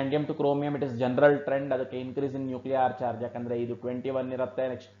 Scandium to chromium it is general trend, ಅದಕ್ಕೆ ಇನ್ಕ್ರೀಸ್ ಇನ್ ನ್ಯೂಕ್ಲಿಯರ್ ಚಾರ್ಜ್, ಯಾಕಂದ್ರೆ ಇದು 21 ಇರುತ್ತೆ,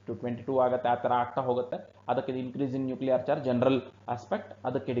 ನೆಕ್ಸ್ಟ್ 22 ಆಗುತ್ತೆ, ಆ ತರ ಆಗ್ತಾ ಹೋಗುತ್ತೆ. ಅದಕ್ಕೆ increase in nuclear charge general aspect,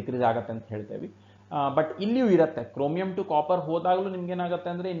 ಅದಕ್ಕೆ ಡಿಕ್ರೀಸ್ ಆಗುತ್ತೆ ಅಂತ ಹೇಳ್ತೇವೆ. ಬಟ್ ಇಲ್ಲಿಯೂ ಇರುತ್ತೆ, ಕ್ರೋಮಿಯಂ ಟು ಕಾಪರ್ ಹೋದಾಗಲೂ ನಿಮ್ಗೆ ಏನಾಗುತ್ತೆ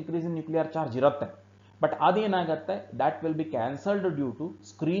ಅಂದ್ರೆ ಇನ್ಕ್ರೀಸ್ ಇನ್ ನ್ಯೂಕ್ಲಿಯರ್ ಚಾರ್ಜ್ ಇರುತ್ತೆ. ಬಟ್ ಅದೇನಾಗುತ್ತೆ, that will be cancelled due to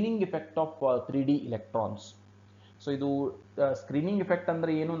screening effect of 3d electrons. So ಇದು ಸ್ಕ್ರೀನಿಂಗ್ ಇಫೆಕ್ಟ್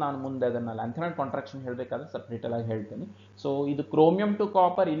ಅಂದ್ರೆ ಏನು, ನಾನು ಮುಂದೆ ಅದನ್ನ ಲ್ಯಾಂಥನೈಡ್ ಕಾಂಟ್ರಾಕ್ಷನ್ ಹೇಳಬೇಕಾದ್ರೆ ಸ್ವಲ್ಪ ಡೀಟೇಲ್ ಆಗಿ ಹೇಳ್ತೀನಿ. ಸೊ ಇದು ಕ್ರೋಮಿಯಂ ಟು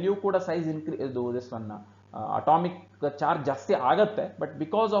ಕಾಪರ್, ಇಲ್ಲಿಯೂ ಕೂಡ size this one atomic charge ಜಾಸ್ತಿ ಆಗತ್ತೆ, but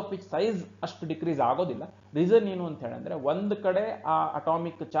because of which size ಅಷ್ಟು ಡಿಕ್ರೀಸ್ ಆಗೋದಿಲ್ಲ. ರೀಸನ್ ಏನು ಅಂತ ಹೇಳಿದ್ರೆ ಒಂದು ಕಡೆ ಆ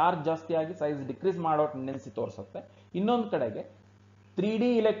ಅಟಾಮಿಕ್ ಚಾರ್ಜ್ ಜಾಸ್ತಿ ಆಗಿ ಸೈಜ್ ಡಿಕ್ರೀಸ್ ಮಾಡೋ ಟೆಂಡೆನ್ಸಿ ತೋರಿಸುತ್ತೆ, ಇನ್ನೊಂದು ಕಡೆಗೆ 3d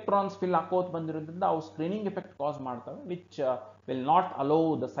ಇಲೆಕ್ಟ್ರಾನ್ಸ್ ಫಿಲ್ ಹಾಕೋತ್ ಬಂದಿರೋದ್ರಿಂದ ಅವು ಸ್ಕ್ರೀನಿಂಗ್ ಎಫೆಕ್ಟ್ ಕಾಸ್ ಮಾಡ್ತವೆ, which will not allow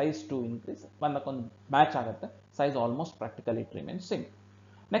the size to increase. ಒಂದಕ್ಕೊಂದು ಮ್ಯಾಚ್ ಆಗುತ್ತೆ, size almost practically it remains same.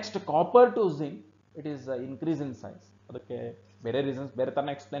 Next copper to zinc it is increase in size, ಅದಕ್ಕೆ ಬೇರೆ ರೀಸನ್ಸ್ ಬೇರೆ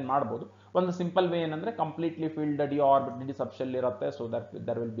ತರ ಎಕ್ಸ್ಪ್ಲೈನ್ ಮಾಡ್ಬೋದು. ಒಂದು ಸಿಂಪಲ್ ವೇ ಏನಂದ್ರೆ completely filled D orbit D subshell ಇರುತ್ತೆ, so that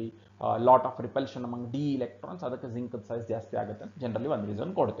there will be lot of repulsion among D electrons, ಅದಕ್ಕೆ zinc size ಜಾಸ್ತಿ ಆಗುತ್ತೆ ಅಂತ ಜನರಲಿ ಒಂದು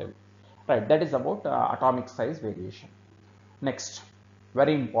ರೀಸನ್ ಕೊಡ್ತೇವೆ. Right, that is about atomic size variation. Next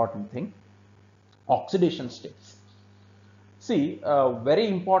very important thing, oxidation states. See, very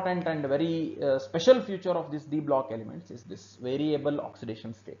important and very special feature of this d block elements is this variable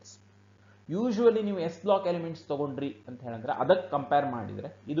oxidation states. Usually ನೀವು s block elements ತಗೊಂಡ್ರಿ ಅಂತ ಹೇಳಿದ್ರೆ ಅದಕ್ಕೆ compare ಮಾಡಿದ್ರೆ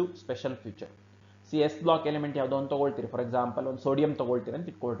ಇದು special feature. C S block element ಯಾವುದೋ ಒಂದು ತಗೊಳ್ತೀರಿ, for example ಒಂದು ಸೋಡಿಯಂ ತಗೊಳ್ತೀರಿ ಅಂತ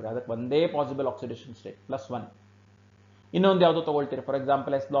ಇಟ್ಕೊಳ್ರಿ, ಅದಕ್ಕೆ ಒಂದೇ ಪಾಸಿಬಲ್ ಆಕ್ಸಿಡೇಷನ್ ಸ್ಟೇಟ್ +1. ಇನ್ನೊಂದು ಯಾವುದೋ ತಗೊಳ್ತೀರಿ, for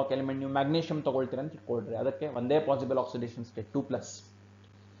example S block element ನೀವು ಮ್ಯಾಗ್ನೀಷಿಯಂ ತಗೊಳ್ತೀರಿ ಅಂತ ಇಟ್ಕೊಳ್ರಿ, ಅದಕ್ಕೆ ಒಂದೇ possible oxidation state 2+.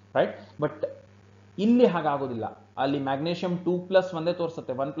 Right, but ಇಲ್ಲಿ ಹಾಗಾಗೋದಿಲ್ಲ. ಅಲ್ಲಿ ಮ್ಯಾಗ್ನೀಷಿಯಂ 2+ ಒಂದೇ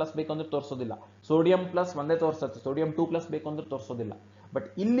ತೋರಿಸುತ್ತೆ, 1+ ಬೇಕಂದ್ರೆ ತೋರಿಸೋದಿಲ್ಲ. ಸೋಡಿಯಂ ಪ್ಲಸ್ ಒಂದೇ ತೋರಿಸುತ್ತೆ, ಸೋಡಿಯಂ 2+ ಬೇಕಂದ್ರೆ ತೋರಿಸೋದಿಲ್ಲ. ಬಟ್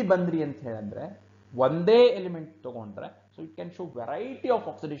ಇಲ್ಲಿ ಬಂದ್ರಿ ಅಂತ ಹೇಳಿದ್ರೆ ಒಂದೇ ಎಲಿಮೆಂಟ್ ತಗೊಂಡ್ರೆ so it can show variety of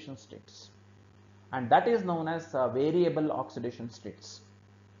oxidation States and that is known as variable oxidation States.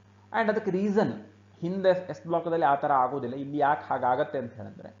 And ಅದಕ್ಕೆ ರೀಸನ್ ಹಿಂದೆ ಎಸ್ ಬ್ಲಾಕ್ದಲ್ಲಿ ಆ ತರ ಆಗೋದಿಲ್ಲ, ಇಲ್ಲಿ ಯಾಕೆ ಹಾಗಾಗತ್ತೆ ಅಂತ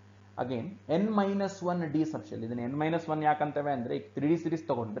ಹೇಳಿದ್ರೆ ಅಗೇನ್ n-1 ಡಿ ಸಬ್ಶೆಲ್. ಇದನ್ನ n-1 ಯಾಕಂತೇವೆ ಅಂದ್ರೆ ಈಗ 3D ಸೀರೀಸ್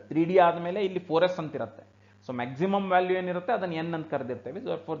ತಗೊಂಡ್ರೆ 3D ಆದ್ಮೇಲೆ ಇಲ್ಲಿ 4s ಅಂತ ಇರುತ್ತೆ. ಸೊ ಮ್ಯಾಕ್ಸಿಮಮ್ ವ್ಯಾಲ್ಯೂ ಏನಿರುತ್ತೆ ಅದನ್ನ n ಅಂತ ಕರೆದಿರ್ತೇವೆ.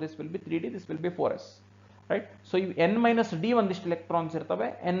 So for this will be 3D, this will be 4s. Right, so ಈ n-d ಒಂದಿಷ್ಟು ಎಲೆಕ್ಟ್ರಾನ್ಸ್ ಇರ್ತವೆ,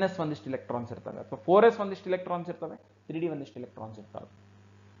 ns ಒಂದಿಷ್ಟು ಎಲೆಕ್ಟ್ರಾನ್ಸ್ ಇರ್ತವೆ, ಅಥವಾ 4s ಒಂದಿಷ್ಟು ಎಲೆಕ್ಟ್ರಾನ್ಸ್ ಇರ್ತವೆ, 3D ಒಂದಿಷ್ಟು ಎಲೆಕ್ಟ್ರಾನ್ಸ್ ಇರ್ತವೆ.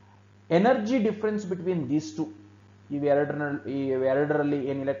 Energy difference between these two, ಇವೆರಡರಲ್ಲಿ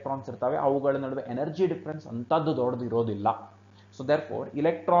ಏನ್ ಎಲೆಕ್ಟ್ರಾನ್ಸ್ ಇರ್ತವೆ ಅವುಗಳ ನಡುವೆ ಎನರ್ಜಿ ಡಿಫರೆನ್ಸ್ ಅಂತದ್ದು ದೊಡ್ಡದು ಇರೋದಿಲ್ಲ. ಸೊ ದೇರ್ ಫೋರ್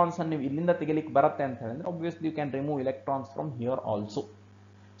ಇಲೆಕ್ಟ್ರಾನ್ಸ್ ಅನ್ನು ನೀವು ಇಲ್ಲಿಂದ ತೆಗಿಲಿಕ್ಕೆ ಬರುತ್ತೆ ಅಂತ ಹೇಳಿದ್ರೆ obviously you can remove electrons from here also.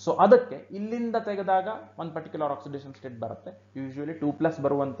 So ಅದಕ್ಕೆ ಇಲ್ಲಿಂದ ತೆಗೆದಾಗ ಒಂದು ಪರ್ಟಿಕ್ಯುಲರ್ ಆಕ್ಸಿಡೇಷನ್ ಸ್ಟೇಟ್ ಬರುತ್ತೆ. ಯೂಶುವಲಿ 2+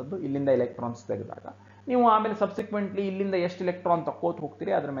 ಬರುವಂತದ್ದು ಇಲ್ಲಿಂದ ಎಲೆಕ್ಟ್ರಾನ್ಸ್ ತೆಗೆದಾಗ ನೀವು ಆಮೇಲೆ ಸಬ್ಸಿಕ್ವೆಂಟ್ಲಿ ಇಲ್ಲಿಂದ ಎಷ್ಟು ಎಲೆಕ್ಟ್ರಾನ್ ತಕ್ಕೋತ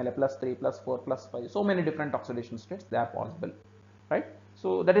ಹೋಗ್ತೀರಿ ಅದರ ಮೇಲೆ +3, +4, +5, so many different oxidation states they are possible, right? So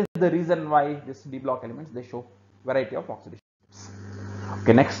that is the reason why this d block elements they show variety of oxidation states.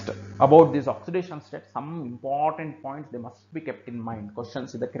 Okay, next about this oxidation state, some important points they must be kept in mind. Questions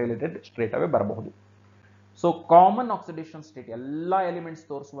ಇದಕ್ಕೆ related straight away ಬರಬಹುದು. So common oxidation state ಎಲ್ಲ elements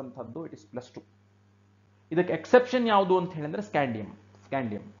ತೋರಿಸುವಂತದ್ದು it is +2. ಇದಕ್ಕೆ exception ಯಾವುದು ಅಂತ ಹೇಳಿದ್ರೆ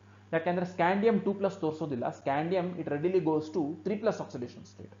scandium. ಯಾಕಂದ್ರೆ scandium 2+ ತೋರಿಸೋದಿಲ್ಲ. Scandium it readily goes to 3+ oxidation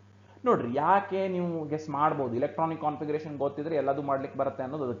state. ನೋಡ್ರಿ, ಯಾಕೆ ನೀವು ಗೆಸ್ ಮಾಡಬಹುದು, ಇಲೆಕ್ಟ್ರಾನಿಕ್ ಕಾನ್ಫಿಗರೇಷನ್ ಗೊತ್ತಿದ್ರೆ ಎಲ್ಲದೂ ಮಾಡ್ಲಿಕ್ಕೆ ಬರುತ್ತೆ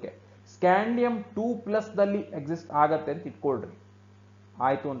ಅನ್ನೋದು ಅದಕ್ಕೆ. ಸ್ಕ್ಯಾಂಡಿಯಂ 2+ ದಲ್ಲಿ ಎಕ್ಸಿಸ್ಟ್ ಆಗತ್ತೆ ಅಂತ ಇಟ್ಕೊಳ್ರಿ,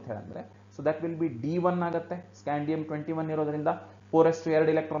 ಆಯ್ತು ಅಂತ ಹೇಳಿದ್ರೆ so that will be D1 ಆಗುತ್ತೆ. ಸ್ಕ್ಯಾಂಡಿಯಂ 21 ಇರೋದ್ರಿಂದ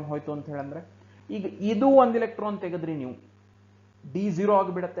 4s2 ಎಲೆಕ್ಟ್ರಾನ್ ಹೋಯ್ತು ಅಂತ ಹೇಳಿದ್ರೆ ಈಗ ಇದು ಒಂದು ಎಲೆಕ್ಟ್ರಾನ್ ತೆಗೆದ್ರಿ ನೀವು, D0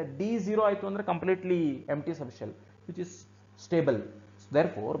 ಆಗಿಬಿಡುತ್ತೆ. D0 ಆಯ್ತು ಅಂದ್ರೆ completely empty subshell which is stable.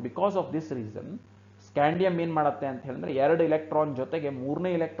 Therefore because of this reason scandium ಏನ್ ಮಾಡುತ್ತೆ ಅಂತ ಹೇಳಿದ್ರೆ 2 ಎಲೆಕ್ಟ್ರಾನ್ ಜೊತೆಗೆ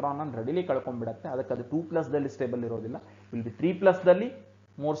 3ನೇ ಎಲೆಕ್ಟ್ರಾನ್ ಅನ್ನು ರೆಡಿಲಿ ಕಳ್ಕೊಂಡ್ಬಿಡುತ್ತೆ. ಅದಕ್ಕೆ ಅದು 2+ ದಲ್ಲಿ ಸ್ಟೇಬಲ್ ಇರೋದಿಲ್ಲ, ವಿಲ್ ಬಿ 3+ ದಲ್ಲಿ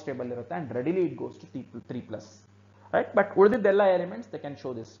ಮೋರ್ ಸ್ಟೇಬಲ್ ಇರುತ್ತೆ and readily it goes to 3+. Right, but ಉಳಿದಿದ್ದೆಲ್ಲ elements they can show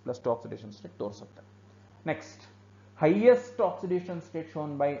this +2 oxidation state ತೋರಿಸುತ್ತೆ. Next, highest oxidation state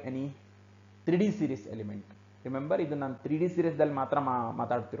shown by any 3D series element. Remember, ಇದು ನಾನು 3D series ದಲ್ಲಿ ಮಾತ್ರ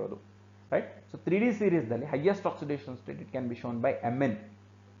ಮಾತಾಡ್ತಿರೋದು. Right, so 3D series ದಲ್ಲಿ highest oxidation state it can be shown by Mn.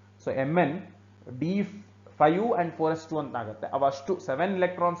 So Mn D5 and 4s2 ಅಂತ ಆಗುತ್ತೆ. ಅವಷ್ಟು 7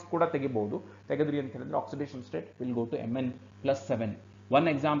 electrons ಕೂಡ ತೆಗಿಬಹುದು. ತೆಗೆದ್ರಿ ಅಂತ ಹೇಳಿದ್ರೆ oxidation state will go to Mn+7. One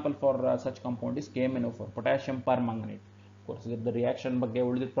example for such compound is KMnO4, potassium permanganate. Course ಇದರ reaction ಬಗ್ಗೆ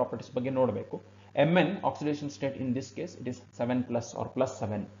ಉಳಿದಿದ್ದ properties ಬಗ್ಗೆ ನೋಡಬೇಕು. Mn oxidation state in this case it is 7+ or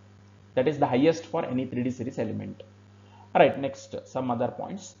 +7. That is the highest for any 3D series element. Alright, next some other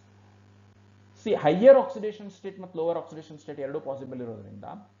points. See, higher oxidation state ಮತ್ತು lower oxidation state ಎರಡು possible ಇರೋದ್ರಿಂದ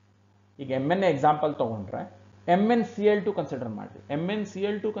ಈಗ Mn example ತಗೊಂಡ್ರೆ MnCl2 consider ಮಾಡಿರಿ.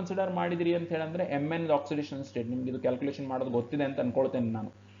 MnCl2 consider ಮಾಡಿದ್ರಿ ಅಂತ ಹೇಳಿದ್ರೆ Mn oxidation state ನಿಮ್ಗೆ ಇದು ಕ್ಯಾಲ್ಕುಲೇಷನ್ ಮಾಡೋದು ಗೊತ್ತಿದೆ ಅಂತ ಅನ್ಕೊಳ್ತೇನೆ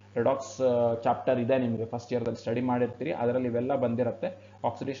ನಾನು. ರೆಡಾಕ್ಸ್ ಚಾಪ್ಟರ್ ಇದೆ ನಿಮಗೆ ಫಸ್ಟ್ ಇಯರ್ ದಲ್ಲಿ ಸ್ಟಡಿ ಮಾಡಿರ್ತೀರಿ, ಅದರಲ್ಲಿ ಇವೆಲ್ಲ ಬಂದಿರುತ್ತೆ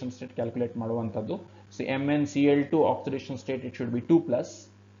ಆಕ್ಸಿಡೇಷನ್ ಸ್ಟೇಟ್ ಕ್ಯಾಲ್ಕುಲೇಟ್ ಮಾಡುವಂತದ್ದು. So MnCl2 oxidation state it should be 2+.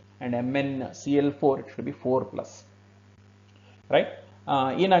 and MnCl4 it should be 4+. Right,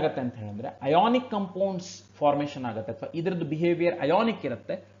 ಏನಾಗುತ್ತೆ ಅಂತ ಹೇಳಿದ್ರೆ ಅಯಾನಿಕ್ ಕಂಪೌಂಡ್ಸ್ ಫಾರ್ಮೇಷನ್ ಆಗುತ್ತೆ ಅಥವಾ ಇದರದ್ದು ಬಿಹೇವಿಯರ್ ಅಯಾನಿಕ್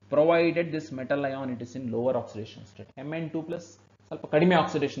ಇರುತ್ತೆ, provided this metal ion it is in lower oxidation state. Mn2+ ಸ್ವಲ್ಪ ಕಡಿಮೆ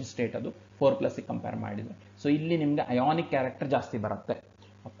ಆಕ್ಸಿಡೇಷನ್ ಸ್ಟೇಟ್, ಅದು 4+ ಕಂಪೇರ್ ಮಾಡಿದ್ರೆ. ಸೊ ಇಲ್ಲಿ ನಿಮ್ಗೆ ಅಯಾನಿಕ್ ಕ್ಯಾರೆಕ್ಟರ್ ಜಾಸ್ತಿ ಬರುತ್ತೆ.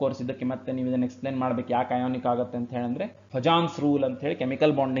 ಅಫ್ಕೋರ್ಸ್ ಇದಕ್ಕೆ ಮತ್ತೆ ನೀವು ಇದನ್ನು ಎಕ್ಸ್ಪ್ಲೇನ್ ಮಾಡ್ಬೇಕು ಯಾಕೆ ಅಯಾನಿಕ್ ಆಗುತ್ತೆ ಅಂತ ಹೇಳಿದ್ರೆ ಫಜಾನ್ಸ್ ರೂಲ್ ಅಂತ ಹೇಳಿ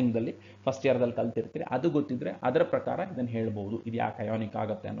ಕೆಮಿಕಲ್ ಬಾಂಡಿಂಗ್ ದಲ್ಲಿ ಫಸ್ಟ್ ಇಯರ್ ದಲ್ಲಿ ಕಲ್ತಿರ್ತೀರಿ, ಅದು ಗೊತ್ತಿದ್ರೆ ಅದರ ಪ್ರಕಾರ ಇದನ್ನು ಹೇಳ್ಬಹುದು ಇದು ಯಾಕೆ ಅಯಾನಿಕ್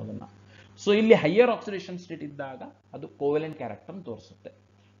ಆಗುತ್ತೆ ಅನ್ನೋದನ್ನ. ಸೊ ಇಲ್ಲಿ ಹೈಯರ್ ಆಕ್ಸಿಡೇಷನ್ ಸ್ಟೇಟ್ ಇದ್ದಾಗ ಅದು ಕೋವೆಲೆಂಟ್ ಕ್ಯಾರೆಕ್ಟರ್ ತೋರಿಸುತ್ತೆ.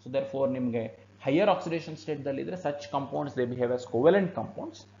 ಸೊ ದೇರ್ ಫೋರ್ ನಿಮಗೆ ಹೈಯರ್ ಆಕ್ಸಿಡೇಷನ್ ಸ್ಟೇಟ್ ದಲ್ಲಿ ಇದ್ರೆ such compounds they behave as covalent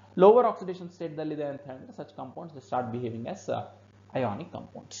compounds. Lower oxidation state ದಲ್ಲಿ ಇದೆ ಅಂತ ಹೇಳಿದ್ರೆ such compounds they start behaving as ionic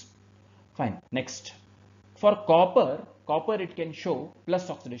compounds. Fine, next for copper it can show plus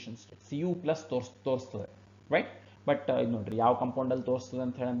oxidation state, Cu plus ತೋರಿಸ್ತದೆ, right. But ಇದು ನೋಡ್ರಿ ಯಾವ compound ಅಲ್ಲಿ ತೋರಿಸ್ತದೆ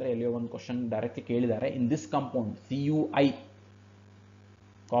ಅಂತ ಹೇಳಿದ್ರೆ ಎಲ್ಲಿಯೋ ಒಂದು ಕ್ವಶನ್ ಡೈರೆಕ್ಟ್ಲಿ ಕೇಳಿದ್ದಾರೆ. In this compound CuI,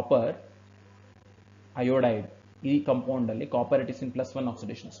 copper iodide, ಈ ಕಂಪೌಂಡ್ ಅಲ್ಲಿ copper it is in +1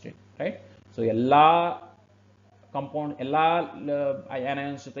 oxidation state, right. So ಎಲ್ಲಾ ಕಂಪೌಂಡ್ ಎಲ್ಲಾ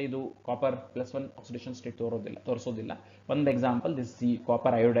ಅಯಾನ್ಸ್ ಜೊತೆ ಇದು ಕಾಪರ್ +1 ಆಕ್ಸಿಡೇಷನ್ ಸ್ಟೇಟ್ ತೋರಿಸೋದಿಲ್ಲ. ಒಂದು example this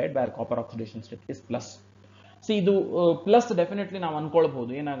copper iodide wear copper oxidation state is plus. C ಇದು plus definitely ನಾವು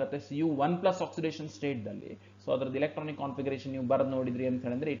ಅನ್ಕೊಳ್ಬಹುದು. ಏನಾಗುತ್ತೆ Cu1+ ಆಕ್ಸಿಡೇಷನ್ ಸ್ಟೇಟ್ ದಲ್ಲಿ, ಸೊ ಅದ್ರದ್ದು ಇಲೆಕ್ಟ್ರಾನಿಕ್ ಕಾನ್ಫಿಗರೇಷನ್ ನೀವು ಬರೆದು ನೋಡಿದ್ರಿ ಅಂತ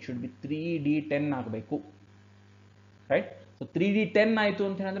ಹೇಳಿದ್ರೆ ಇಟ್ ಶುಡ್ ಬಿ 3d10 ಆಗಬೇಕು, ರೈಟ್. ಸೊ 3d10 ಆಯ್ತು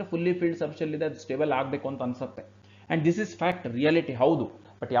ಅಂತ ಹೇಳಿದ್ರೆ ಫುಲ್ಲಿ ಫಿಲ್ಡ್ ಸಬ್ಶೆಲ್ ಇದೆ, ಅದು ಸ್ಟೇಬಲ್ ಆಗಬೇಕು ಅಂತ ಅನ್ಸುತ್ತೆ. And this is fact, reality ಹೌದು.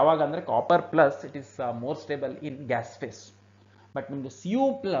 ಬಟ್ ಯಾವಾಗ ಅಂದ್ರೆ copper plus it is more stable in gas face. But ನಿಮ್ಗೆ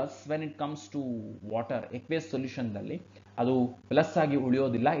Cu+ when it comes to water ಎಕ್ವೇಸ್ solution ದಲ್ಲಿ ಅದು ಪ್ಲಸ್ ಆಗಿ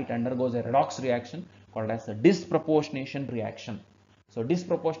ಉಳಿಯೋದಿಲ್ಲ. It undergoes A redox reaction called as a disproportionation reaction. So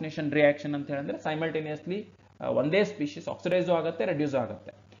disproportionation reaction ಅಂತ ಹೇಳಿದ್ರೆ simultaneously ಒಂದೇ species oxidise ಆಗುತ್ತೆ, reduce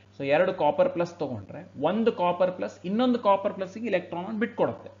ಆಗುತ್ತೆ. So ಎರಡು ಕಾಪರ್ ಪ್ಲಸ್ ತಗೊಂಡ್ರೆ ಒಂದು ಕಾಪರ್ ಪ್ಲಸ್ ಇನ್ನೊಂದು ಕಾಪರ್ ಪ್ಲಸ್ಗೆ ಇಲೆಕ್ಟ್ರಾನ್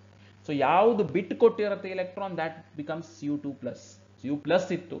ಬಿಟ್ಕೊಡುತ್ತೆ. ಸೊ ಯಾವುದು ಬಿಟ್ಟು ಕೊಟ್ಟಿರುತ್ತೆ electron, that becomes Cu2+.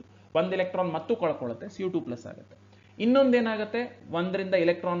 Cu+ ಇತ್ತು, ಒಂದು ಎಲೆಕ್ಟ್ರಾನ್ ಮತ್ತು ಕಳ್ಕೊಳ್ಳುತ್ತೆ, Cu2+ ಆಗುತ್ತೆ. ಇನ್ನೊಂದೇನಾಗುತ್ತೆ, ಒಂದರಿಂದ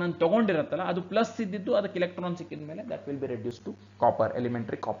ಎಲೆಕ್ಟ್ರಾನ್ ಅನ್ನು ತಗೊಂಡಿರುತ್ತಲ್ಲ ಅದು ಪ್ಲಸ್ ಇದ್ದಿದ್ದು ಅದಕ್ಕೆ ಎಲೆಕ್ಟ್ರಾನ್ ಸಿಕ್ಕಿದ ಮೇಲೆ that will be reduce to copper,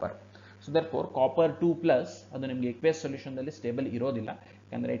 elementary copper. So therefore copper 2+ ಅದು ನಿಮಗೆ ಎಕ್ವೇಸ್ ಸೊಲ್ಯೂಷನ್ ದಲ್ಲಿ ಸ್ಟೇಬಲ್ ಇರೋದಿಲ್ಲ,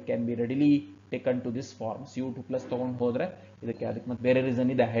 ಯಾಕಂದ್ರೆ it can be readily taken to this form. Cu2+ ತಗೊಂಡು ಹೋದ್ರೆ ಅದಕ್ಕೆ ಮತ್ತೆ ಬೇರೆ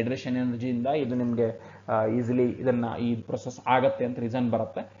ರೀಸನ್ ಇದೆ, ಹೈಡ್ರೇಷನ್ ಎನರ್ಜಿಯಿಂದ ಇದು ನಿಮಗೆ ಈಸಿಲಿ ಈ ಪ್ರೊಸೆಸ್ ಆಗತ್ತೆ ಅಂತ ರೀಸನ್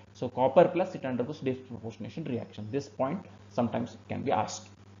ಬರುತ್ತೆ. So copper plus it undergoes disproportionation reaction. This point sometimes can be asked.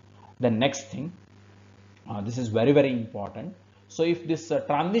 The next thing, this is very important. So if this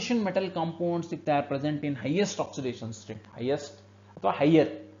transition metal compounds, if they are present in highest oxidation state, highest ಅಥವಾ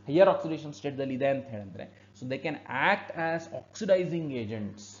higher oxidation state ದಲ್ಲಿ ಇದೆ ಅಂತ ಹೇಳಿದ್ರೆ, so they can act as oxidizing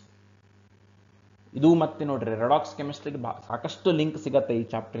agents. ಇದು ಮತ್ತೆ ನೋಡ್ರಿ redox ಕೆಮಿಸ್ಟ್ರಿಗೆ ಸಾಕಷ್ಟು link ಸಿಗತ್ತೆ ಈ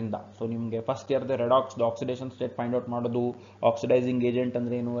ಚಾಪ್ಟರ್ ಇಂದ. ಸೊ ನಿಮಗೆ first year redox oxidation state find out ಮಾಡೋದು, ಆಕ್ಸಿಡೈಸಿಂಗ್ ಏಜೆಂಟ್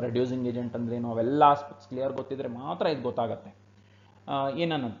ಅಂದ್ರೆ ಏನು, ರೆಡ್ಯೂಸಿಂಗ್ ಏಜೆಂಟ್ ಅಂದ್ರೆ ಏನು, ಅವೆಲ್ಲ ಆಸ್ಪೆಕ್ಟ್ಸ್ ಕ್ಲಿಯರ್ ಗೊತ್ತಿದ್ರೆ ಮಾತ್ರ ಇದು ಗೊತ್ತಾಗುತ್ತೆ.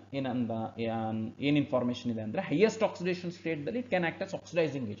 ಏನ್ ಇನ್ಫಾರ್ಮೇಶನ್ ಇದೆ ಅಂದ್ರೆ ಹೈಯೆಸ್ಟ್ ಆಕ್ಸಿಡೇಷನ್ ಸ್ಟೇಟ್ ದಲ್ಲಿ it can act as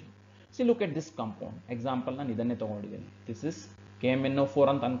oxidising agent. C look at this compound. Example ನಾನು ಇದನ್ನೇ ತಗೊಂಡಿದ್ದೀನಿ. ದಿಸ್ ಇಸ್ KMnO4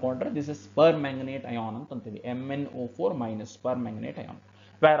 ಅಂತ ಅನ್ಕೊಂಡ್ರೆ ದಿಸ್ ಇಸ್ ಪರ್ಮ್ಯಾಂಗನೇಟ್ ಅಯಾನ್ ಅಂತ ಅಂತೀವಿ. MnO4- permanganate ion.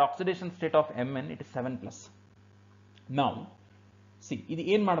 Where oxidation state of Mn it is 7+. Now see ಇದು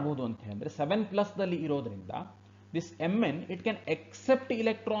ಏನ್ ಮಾಡಬಹುದು ಅಂತ ಹೇಳಿದ್ರೆ 7+ ದಲ್ಲಿ ಇರೋದ್ರಿಂದ this Mn it can accept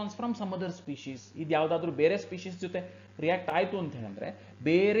electrons from some other species. ಇದು ಯಾವ್ದಾದ್ರು ಬೇರೆ ಸ್ಪೀಶೀಸ್ ಜೊತೆ ರಿಯಾಕ್ಟ್ ಆಯ್ತು ಅಂತ ಹೇಳಿದ್ರೆ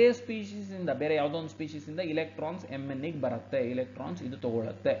ಬೇರೆ ಸ್ಪೀಶೀಸ್ ಇಂದ, ಬೇರೆ ಯಾವ್ದೋ ಒಂದು ಸ್ಪೀಶೀಸ್ ಇಂದ ಇಲೆಕ್ಟ್ರಾನ್ಸ್ Mn ಗೆ ಬರುತ್ತೆ, ಇಲೆಕ್ಟ್ರಾನ್ಸ್ ಇದು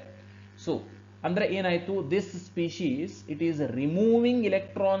ತಗೊಳುತ್ತೆ. ಸೊ ಅಂದ್ರೆ ಏನಾಯ್ತು, this species it is removing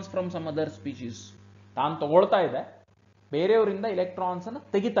electrons from some other species. ತಾನು ತಗೊಳ್ತಾ ಇದೆ, ಬೇರೆಯವರಿಂದ ಇಲೆಕ್ಟ್ರಾನ್ಸ್ ಅನ್ನು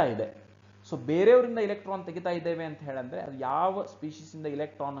ತೆಗಿತಾ ಇದೆ. ಸೊ ಬೇರೆಯವರಿಂದ ಇಲೆಕ್ಟ್ರಾನ್ ತೆಗಿತಾ ಇದ್ದೇವೆ ಅಂತ ಹೇಳಿದ್ರೆ ಅದು ಯಾವ ಸ್ಪೀಶೀಸ್ ಇಂದ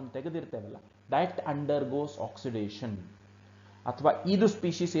ಇಲೆಕ್ಟ್ರಾನ್ ಅನ್ನು ತೆಗೆದಿರ್ತೇವಲ್ಲ ದಟ್ ಅಂಡರ್ಗೋಸ್ ಆಕ್ಸಿಡೇಷನ್. ಅಥವಾ ಇದು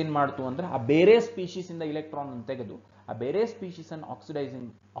ಸ್ಪೀಶೀಸ್ ಏನ್ ಮಾಡ್ತು ಅಂದ್ರೆ ಆ ಬೇರೆ ಸ್ಪೀಶೀಸ್ ಇಂದ ಇಲೆಕ್ಟ್ರಾನ್ ಅನ್ನು ತೆಗೆದು ಆ ಬೇರೆ ಸ್ಪೀಶೀಸ್ ಅನ್ನು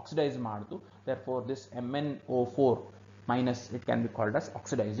ಆಕ್ಸಿಡೈಸ್ ಮಾಡ್ತು. therefore this MnO4- it can be called as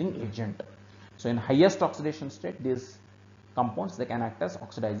oxidizing agent. So in highest oxidation state these compounds they can act as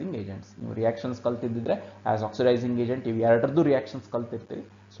oxidizing agents. ನೀವು ರಿಯಾಕ್ಷನ್ಸ್ ಕಲ್ತಿದ್ದಿದ್ರೆ ಆಸ್ ಆಕ್ಸಿಡೈಸಿಂಗ್ ಏಜೆಂಟ್ ಇವು ಎರಡರದ್ದು reactions ಕಲ್ತಿರ್ತೀವಿ.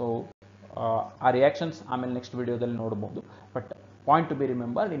 So ಆ reactions ಆಮೇಲೆ next ವಿಡಿಯೋದಲ್ಲಿ ನೋಡಬಹುದು. But point to B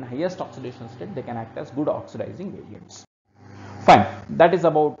remembered, in highest oxidation state they can act as good oxidising agents. Fine, that is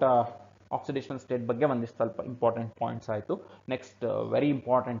about oxidation state ಬಗ್ಗೆ ಒಂದಿಷ್ಟು ಸ್ವಲ್ಪ important points ಆಯಿತು. Next very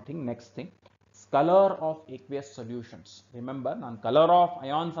important thing, next thing colour of aqueous solutions. Remember, ನಾನು colour of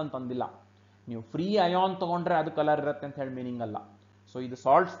ions ಅಂತ ಅಂದಿಲ್ಲ. ನೀವು free ion ತಗೊಂಡ್ರೆ ಅದು ಕಲರ್ ಇರುತ್ತೆ ಅಂತ ಹೇಳಿ ಮೀನಿಂಗ್ ಅಲ್ಲ. ಸೊ ಇದು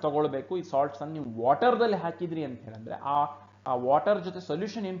ಸಾಲ್ಟ್ಸ್ ತಗೊಳ್ಬೇಕು. ಈ ಸಾಲ್ಟ್ಸ್ ಅನ್ನು ನೀವು ವಾಟರ್ದಲ್ಲಿ ಹಾಕಿದ್ರಿ ಅಂತ ಹೇಳಿದ್ರೆ ಆ ವಾಟರ್ ಜೊತೆ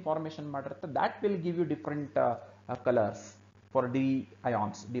ಸೊಲ್ಯೂಷನ್ ಏನ್ formation ಮಾಡಿರುತ್ತೆ that will give you different colours for D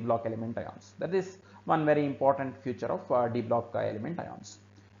ions, D block element ions. That is one very important future of D block element ions.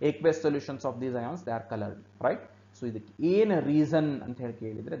 aqueous solutions of these ions they are colored, right? So ಇದಕ್ಕೆ ಏನು reason ಅಂತ ಹೇಳಿ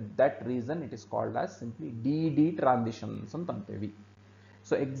ಕೇಳಿದ್ರೆ that reason it is called as simply D transitions ಅಂತ ಅಂತೀವಿ.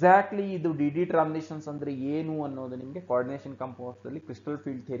 So exactly ಇದು D transitions ಅಂದ್ರೆ ಏನು ಅನ್ನೋದು ನಿಮಗೆ ಕೋಆರ್ಡಿನೇಷನ್ ಕಂಪೌಂಡ್ಸ್ ದಲ್ಲಿ ಕ್ರಿಸ್ಟಲ್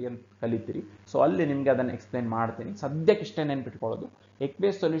ಫೀಲ್ಡ್ ಥಿಯರಿ ಅಂತ ಕಲಿತೀರಿ. ಸೊ ಅಲ್ಲಿ ನಿಮಗೆ ಅದನ್ನು ಎಕ್ಸ್ಪ್ಲೈನ್ ಮಾಡ್ತೀನಿ. ಸದ್ಯಕ್ಕೆ ಇಷ್ಟೇ ನೆನ್ಪಿಟ್ಕೊಳ್ಳೋದು,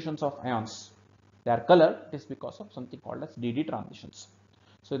 aqueous solutions of ions they are colored, it is because of something called as D transitions.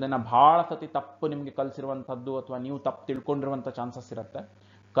 So ಇದನ್ನ ಬಹಳ ಸತಿ ತಪ್ಪು ನಿಮಗೆ ಕಲಿಸಿರುವಂತದ್ದು ಅಥವಾ ನೀವು ತಪ್ಪು ತಿಳ್ಕೊಂಡಿರುವಂತ ಚಾನ್ಸಸ್ ಇರುತ್ತೆ.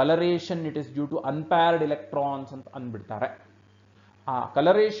 Colouration it is due to unpaired electrons ಅಂತ ಅಂದ್ಬಿಡ್ತಾರೆ. ಆ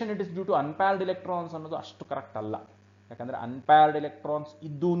colouration it is due to unpaired electrons ಅನ್ನೋದು ಅಷ್ಟು ಕರೆಕ್ಟ್ ಅಲ್ಲ. ಯಾಕಂದ್ರೆ ಅನ್ಪೇರ್ಡ್ ಎಲೆಕ್ಟ್ರಾನ್ಸ್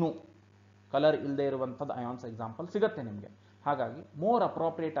ಇದ್ದೂನು ಕಲರ್ ಇಲ್ಲದೆ ಇರುವಂತದ್ದು ಅಯಾನ್ಸ್ ಎಕ್ಸಾಂಪಲ್ ಸಿಗುತ್ತೆ ನಿಮಗೆ. ಹಾಗಾಗಿ ಮೋರ್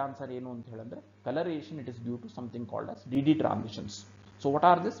ಅಪ್ರೋಪ್ರಿಯೇಟ್ ಆನ್ಸರ್ ಏನು ಅಂತ ಹೇಳಿದ್ರೆ coloration it is due to something called as DD transitions. So what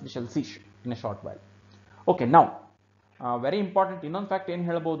are this? We shall see in a short while. Okay, now very important ಇನ್ನೊಂದು fact ಏನು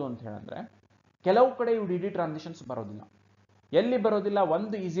ಹೇಳ್ಬೋದು ಅಂತ ಹೇಳಿದ್ರೆ ಕೆಲವು ಕಡೆ ಇವು DD ಟ್ರಾನ್ಸಿಷನ್ಸ್ ಬರೋದಿಲ್ಲ. ಎಲ್ಲಿ ಬರೋದಿಲ್ಲ?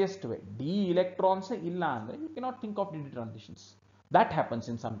 ಒಂದು ಈಸಿಯೆಸ್ಟ್ ವೇ, ಡಿ ಇಲೆಕ್ಟ್ರಾನ್ಸ್ ಇಲ್ಲ ಅಂದ್ರೆ you cannot think of DD transitions. That happens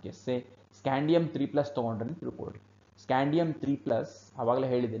in some case. Say scandium 3+ ತಗೊಂಡ್ರೆ ತಿಳ್ಕೊಳ್ಳಿ, ಸ್ಕ್ಯಾಂಡಿಯಂ 3+, ಆವಾಗಲೇ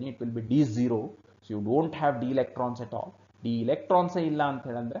ಹೇಳಿದ್ದೀನಿ, it will be D0. So you don't have D electrons at all. D electrons ಇಲ್ಲ ಅಂತ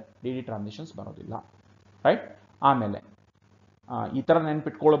ಹೇಳಿದ್ರೆ DD transitions ಬರೋದಿಲ್ಲ, ರೈಟ್? ಆಮೇಲೆ ಈ ತರ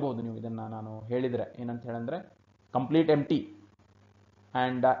ನೆನ್ಪಿಟ್ಕೊಳ್ಬಹುದು ನೀವು ಇದನ್ನ ನಾನು ಹೇಳಿದ್ರೆ ಏನಂತ ಹೇಳಿದ್ರೆ complete empty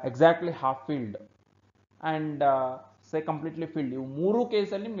and exactly half field and say completely field, ಇವು ಮೂರು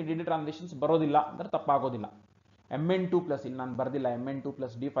ಕೇಸಲ್ಲಿ ನಿಮ್ಗೆ DD ಟ್ರಾನ್ಸಿಷನ್ಸ್ ಬರೋದಿಲ್ಲ ಅಂದ್ರೆ ತಪ್ಪಾಗೋದಿಲ್ಲ. Mn2+, ಇಲ್ಲಿ ನಾನು ಬರ್ದಿಲ್ಲ,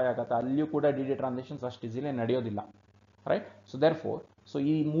 Mn2+ D5 ಆಗತ್ತೆ, ಅಲ್ಲಿಯೂ ಕೂಡ DD ಟ್ರಾನ್ಸಿಷನ್ಸ್ ಅಷ್ಟು ಈಸಿಲಿ ನಡೆಯೋದಿಲ್ಲ, right? So there four, so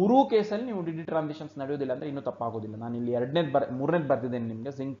ಈ ಮೂರೂ ಕೇಸಲ್ಲಿ ನೀವು DD ಟ್ರಾನ್ಸಿಷನ್ಸ್ ನಡೆಯೋದಿಲ್ಲ ಅಂದ್ರೆ ಇನ್ನೂ ತಪ್ಪಾಗೋದಿಲ್ಲ. ನಾನು ಇಲ್ಲಿ ಮೂರನೇದು ಬರ್ದಿದ್ದೇನೆ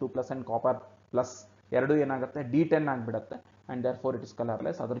ನಿಮಗೆ, ಜಿಂಕ್ 2+ ಅಂಡ್ ಕಾಪರ್ ಪ್ಲಸ್ ಎರಡು ಏನಾಗುತ್ತೆ D10 ಆಗಿಬಿಡುತ್ತೆ and there four it is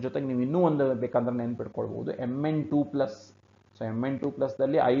colourless. ಅದ್ರ ಜೊತೆಗೆ ನೀವು ಇನ್ನೂ ಒಂದು ಬೇಕಂದ್ರೆ ನೆನ್ಪಿಟ್ಕೊಳ್ಬಹುದು, Mn2+. ಸೊ Mn2+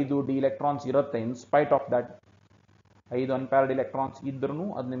 ದಲ್ಲಿ 5 ಡಿ ಎಲೆಕ್ಟ್ರಾನ್ಸ್ ಇರುತ್ತೆ. ಇನ್ಸ್ಪೈಟ್ ಆಫ್ ದಟ್ 5 ಅನ್ಪ್ಯಾರ್ಡ್ ಎಲೆಕ್ಟ್ರಾನ್ಸ್ ಇದ್ರೂ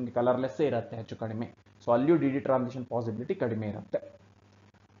ಅದು ನಿಮಗೆ ಕಲರ್ಲೆಸ್ಸೇ ಇರುತ್ತೆ ಹೆಚ್ಚು ಕಡಿಮೆ. ಸೊ ಅಲ್ಲಿಯೂ DD ಟ್ರಾನ್ಸಿಷನ್ ಪಾಸಿಬಿಲಿಟಿ ಕಡಿಮೆ ಇರುತ್ತೆ.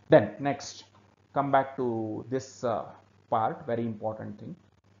 Then next come back to this part, very important thing.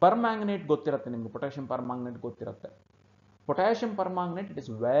 Permanganate ಗೊತ್ತಿರುತ್ತೆ ನಿಮಗೆ, ಪೊಟ್ಯಾಷಿಯಂ ಪರ್ಮ್ಯಾಂಗನೇಟ್ ಗೊತ್ತಿರುತ್ತೆ. Potassium permanganate it is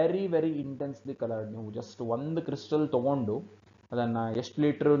very very intensely coloured. ನೀವು ಜಸ್ಟ್ ಒಂದು ಕ್ರಿಸ್ಟಲ್ ತಗೊಂಡು ಅದನ್ನ ಎಷ್ಟು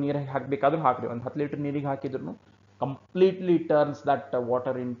ಲೀಟರ್ ನೀರಿಗೆ ಹಾಕಬೇಕಾದ್ರೂ ಹಾಕ್ರಿ, ಒಂದು 10 ಲೀಟರ್ ನೀರಿಗೆ ಹಾಕಿದ್ರು completely turns that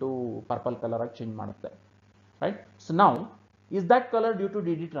water in to purple colour ಆಗಿ ಚೇಂಜ್ ಮಾಡುತ್ತೆ, right? So now is that colour due to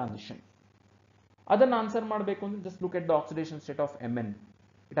DD transition? ಅದನ್ನು ಆನ್ಸರ್ ಮಾಡಬೇಕು ಅಂದ್ರೆ just look at the oxidation state of Mn.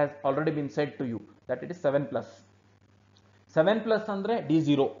 It has already bin said to you that it is 7+. 7+ ಅಂದ್ರೆ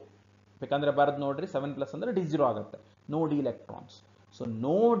D0, ಬೇಕಂದ್ರೆ ಬರೆದು ನೋಡ್ರಿ, 7+ ಅಂದ್ರೆ D0 ಆಗುತ್ತೆ. No D electrons. So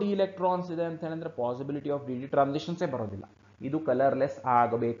no D electrons ಇದೆ ಅಂತ ಹೇಳಿದ್ರೆ ಪಾಸಿಬಿಲಿಟಿ ಆಫ್ DD ಟ್ರಾನ್ಸಿಷನ್ಸೇ ಬರೋದಿಲ್ಲ. ಇದು ಕಲರ್ಲೆಸ್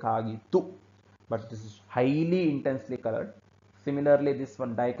ಆಗಬೇಕಾಗಿತ್ತು, but this is highly intensely coloured. Similarly this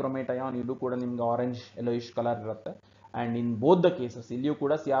one dichromate ion, ಇದು ಕೂಡ ನಿಮ್ಗೆ ಆರೆಂಜ್ ಯೆಲ್ಲೋಯಿಶ್ ಕಲರ್ ಇರುತ್ತೆ. And in both the cases ಇಲ್ಲಿಯೂ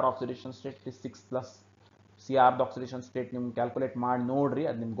ಕೂಡ CR oxidation state is 6+. CR oxidation state ನಿಮ್ಗೆ ಕ್ಯಾಲ್ಕುಲೇಟ್ ಮಾಡಿ ನೋಡ್ರಿ,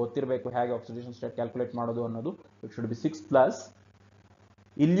 ಅದು ನಿಮ್ಗೆ ಗೊತ್ತಿರಬೇಕು ಹೇಗೆ ಆಕ್ಸಿಡೇಷನ್ ಸ್ಟೇಟ್ ಕ್ಯಾಲ್ಕುಲೇಟ್ ಮಾಡೋದು ಅನ್ನೋದು. It should be 6+.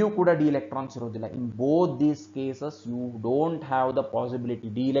 ಇಲ್ಲಿಯೂ ಕೂಡ ಡಿ ಎಲೆಕ್ಟ್ರಾನ್ಸ್ ಇರೋದಿಲ್ಲ. In both these cases you don't have the possibility,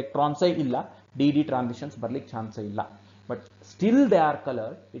 D ಎಲೆಕ್ಟ್ರಾನ್ಸೇ ಇಲ್ಲ, DD ಟ್ರಾನ್ಸಿಷನ್ಸ್ ಬರ್ಲಿಕ್ಕೆ ಚಾನ್ಸೇ ಇಲ್ಲ. But still they are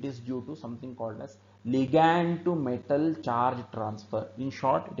colour. It is due to something called as ligand to metal charge transfer. In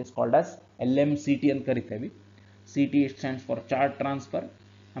short it is called as LMCT ಅಂತ ಕರಿತೇವೆ. CT stands for charge transfer.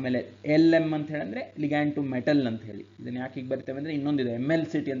 ಆಮೇಲೆ LM ಅಂತ ಹೇಳಿದ್ರೆ ligand to metal ಅಂತ ಹೇಳಿ. ಇದನ್ನ ಯಾಕೆ ಹೀಗೆ ಬರ್ತೇವೆ ಅಂದ್ರೆ ಇನ್ನೊಂದಿದೆ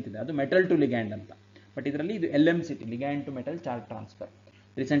MLCT ಅಂತಿದೆ, ಅದು metal to ligand ಅಂತ. ಬಟ್ ಇದರಲ್ಲಿ ಇದು LMCT, ligand to metal charge transfer.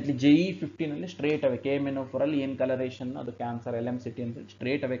 Recently JE 15 ಅಲ್ಲಿ ಸ್ಟ್ರೇಟ್ ಅವೇ KMnO4 ಅಲ್ಲಿ ಏನು ಕಲರೇಷನ್ ಅದು ಕ್ಯಾನ್ಸರ್ LMCT ಅಂತ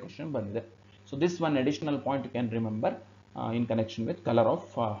ಸ್ಟ್ರೇಟ್ ಅವೇ ಕ್ವಶನ್ ಬಂದಿದೆ. So this one additional point you can remember in connection with color of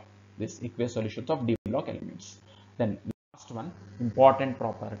this aqueous solutions of d block elements. Then last one important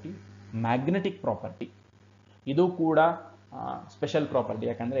property, magnetic property. ಇದು ಕೂಡ special property,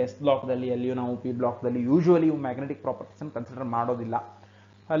 ಯಾಕಂದ್ರೆ S block ದಲ್ಲಿ ಎಲ್ಲಿಯೂ ನಾವು P block ದಲ್ಲಿ usually magnetic properties ಅನ್ನು consider ಮಾಡೋದಿಲ್ಲ.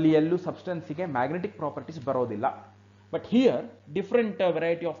 ಅಲ್ಲಿ ಎಲ್ಲೂ ಸಬ್ಸ್ಟೆನ್ಸ್ಗೆ ಮ್ಯಾಗ್ನೆಟಿಕ್ ಪ್ರಾಪರ್ಟೀಸ್ ಬರೋದಿಲ್ಲ. But here different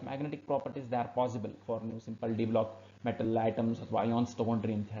variety of magnetic properties they are possible for ನೀವು simple D block metal items ಅಥವಾ ಅಯಾನ್ಸ್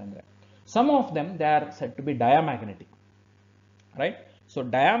ತಗೊಂಡ್ರಿ ಅಂತ ಹೇಳಿದ್ರೆ. Some of them they are said to B diamagnetic, right? So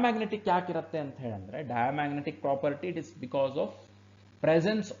diamagnetic ಯಾಕಿರುತ್ತೆ ಅಂತ ಹೇಳಿದ್ರೆ, diamagnetic property it is because of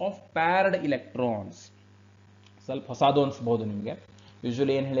presence of ಪ್ಯಾರ್ಡ್ electrons. ಸ್ವಲ್ಪ ಹೊಸದು ಅನ್ಸ್ಬೋದು ನಿಮಗೆ.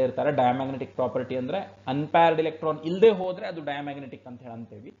 ಯೂಶುವಲಿ ಏನು ಹೇಳಿರ್ತಾರೆ, ಡಯಾಮ್ಯಾಗ್ನೆಟಿಕ್ ಪ್ರಾಪರ್ಟಿ ಅಂದ್ರೆ ಅನ್ಪ್ಯಾರ್ಡ್ ಇಲೆಕ್ಟ್ರಾನ್ ಇಲ್ಲದೆ ಹೋದ್ರೆ ಅದು ಡಯಾಮ್ಯಾಗ್ನೆಟಿಕ್ ಅಂತ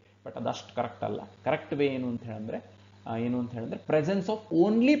ಹೇಳಂತೇವಿ. ಬಟ್ ಅದಷ್ಟು ಕರೆಕ್ಟ್ ಅಲ್ಲ. ಕರೆಕ್ಟ್ ವೇ ಏನು ಅಂತ ಹೇಳಿದ್ರೆ presence of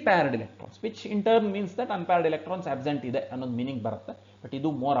only ಪ್ಯಾರ್ಡ್ electrons, which in turn means that ಅನ್ಪ್ಯಾರ್ಡ್ electrons absent ಇದೆ ಅನ್ನೋದು ಮೀನಿಂಗ್ ಬರುತ್ತೆ. ಬಟ್ ಇದು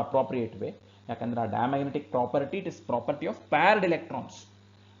ಮೋರ್ ಅಪ್ರೋಪ್ರಿಯೇಟ್ ವೇ, ಯಾಕಂದ್ರೆ ಆ diamagnetic property it his property of ಪ್ಯಾರ್ಡ್ electrons.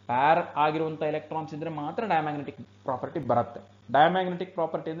 ಪ್ಯಾರ್ ಆಗಿರುವಂತಹ ಎಲೆಕ್ಟ್ರಾನ್ಸ್ ಇದ್ರೆ ಮಾತ್ರ ಡಯಾಮ್ಯಾಗ್ನೆಟಿಕ್ ಪ್ರಾಪರ್ಟಿ ಬರುತ್ತೆ. ಡಯಾಮ್ಯಾಗ್ನೆಟಿಕ್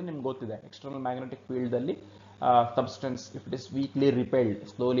ಪ್ರಾಪರ್ಟಿ ಅಂದ್ರೆ ನಿಮ್ಗೆ ಗೊತ್ತಿದೆ, ಎಕ್ಸ್ಟರ್ನಲ್ ಮ್ಯಾಗ್ನೆಟಿಕ್ ಫೀಲ್ಡ್ ಅಲ್ಲಿ substance if it is weekly repelled,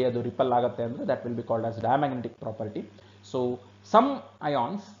 slowly ಅದು ರಿಪಲ್ ಆಗುತ್ತೆ ಅಂದ್ರೆ that will be called as diamagnetic property. So some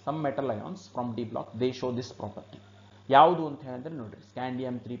ions, some metal ions from D block they show this property. ಯಾವುದು ಅಂತ ಹೇಳಿದ್ರೆ ನೋಡ್ರಿ,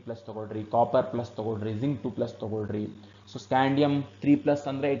 scandium 3+ ತಗೊಳ್ರಿ, copper plus ತಗೊಳ್ರಿ, zinc 2+ ತಗೊಳ್ರಿ. ಸೊ ಸ್ಕ್ಯಾಂಡಿಯಂ 3+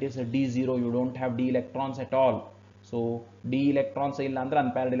 ಅಂದ್ರೆ it is D0, you don't have D electrons at all. So D electrons ಇಲ್ಲ ಅಂದ್ರೆ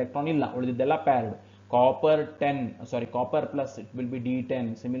ಅನ್ಪ್ಯಾರ್ಡ್ ಎಲೆಕ್ಟ್ರಾನ್ ಇಲ್ಲ, ಉಳಿದಿದ್ದೆಲ್ಲ ಪ್ಯಾರ್ಡ್. Copper plus it will be D10.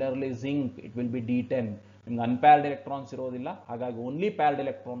 Similarly zinc it will be D10. ನಿಮ್ಗೆ ಅನ್ಪ್ಯಾರ್ಡ್ electrons ಇರೋದಿಲ್ಲ, ಹಾಗಾಗಿ only ಪ್ಯಾರ್ಡ್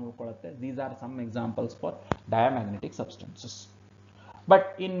electron ಉಳ್ಕೊಳ್ಳುತ್ತೆ. These are some examples for diamagnetic substances. But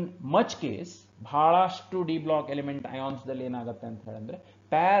in much case ಬಹಳಷ್ಟು D block element ions ದಲ್ಲಿ ಏನಾಗುತ್ತೆ ಅಂತ ಹೇಳಿದ್ರೆ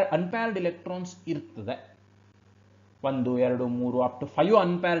ಅನ್ಪ್ಯಾರ್ಡ್ electrons ಇರ್ತದೆ. 1 2 3 up to 5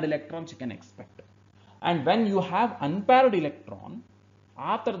 unpaired electrons you can expect. And when you have unpaired electron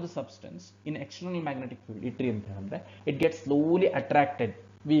ಆ ಥರದ substance ಇನ್ external magnetic field ಇಟ್ರಿ ಅಂತ ಹೇಳಿದ್ರೆ it gets slowly attracted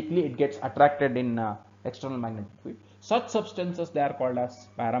weekly it gets attracted in external magnetic field such substances they are called as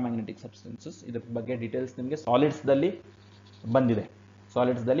paramagnetic substances. ಇದ್ರ ಬಗ್ಗೆ details ನಿಮಗೆ ಸಾಲಿಡ್ಸ್ದಲ್ಲಿ ಬಂದಿದೆ.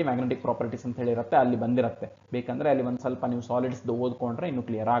 ಸಾಲಿಡ್ಸ್ದಲ್ಲಿ magnetic properties ಅಂತ ಹೇಳಿರುತ್ತೆ, ಅಲ್ಲಿ ಬಂದಿರುತ್ತೆ. ಬೇಕಂದ್ರೆ ಅಲ್ಲಿ ಒಂದು ಸ್ವಲ್ಪ ನೀವು ಸಾಲಿಡ್ಸ್ ಓದ್ಕೊಂಡ್ರೆ ಇನ್ನೂ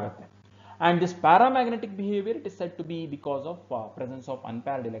ಕ್ಲಿಯರ್ ಆಗುತ್ತೆ. And this paramagnetic behavior it is said to be because of presence of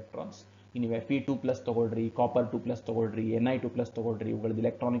unpaired electrons. Anyway, Fe2 plus ತಗೊಳ್ರಿ, copper 2 plus ತಗೊಳ್ರಿ, Ni2 plus ತಗೊಳ್ರಿ, ಇವುಗಳದ್ದು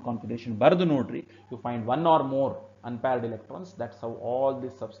electronic configuration ಬರೆದು ನೋಡ್ರಿ, you find one or more unpaired electrons. That's how all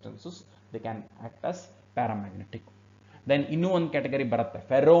these substances they can act as paramagnetic. Then ಇನ್ನೂ ಒಂದು category ಬರುತ್ತೆ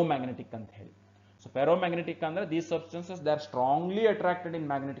ferromagnetic ಅಂತ ಹೇಳಿ. So ferromagnetic ಅಂದ್ರೆ these substances they are strongly attracted in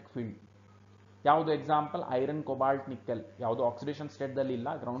magnetic field. ಯಾವುದು example iron, cobalt, nickel ಯಾವುದು oxidation ಸ್ಟೇಟ್ದಲ್ಲಿ ಇಲ್ಲ,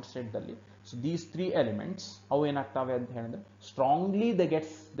 ground ಸ್ಟೇಟ್ದಲ್ಲಿ. So these 3 elements ಅವು ಏನಾಗ್ತವೆ ಅಂತ ಹೇಳಿದ್ರೆ strongly they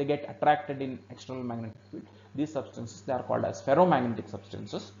get attracted in external magnetic field. These substances they are called as ferromagnetic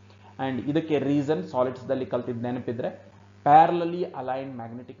substances. And ಇದಕ್ಕೆ reason ಸಾಲಿಡ್ಸ್ದಲ್ಲಿ ಕಲ್ತಿದ್ದು ನೆನಪಿದ್ರೆ ಪ್ಯಾರಲಲಿ align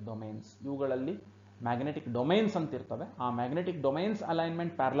magnetic domains. ಇವುಗಳಲ್ಲಿ magnetic domains ಅಂತ ಇರ್ತವೆ, ಆ ಮ್ಯಾಗ್ನೆಟಿಕ್ ಡೊಮೈನ್ಸ್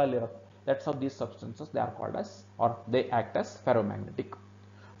ಅಲೈನ್ಮೆಂಟ್ ಪ್ಯಾರಲಲ್ ಇರುತ್ತೆ. That's of these substances they are called as are they act as ferromagnetic.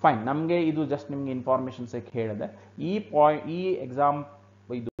 Fine, ನಮಗೆ ಇದು just ನಿಮಗೆ ಇನ್ಫಾರ್ಮೇಶನ್ ಸೆಕ್ ಹೇಳಿದೆ. ಈ ಎಕ್ಸಾಮ್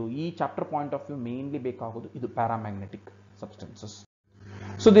ಈ chapter point of view mainly ಬೇಕಾಗೋದು ಇದು paramagnetic substances.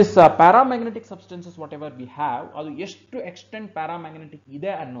 So this paramagnetic substances what ever we have, ಅದು ಎಷ್ಟು extent paramagnetic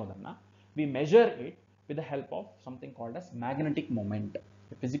ಇದೆ ಅನ್ನೋದನ್ನ V measure it with the help of something called as magnetic moment.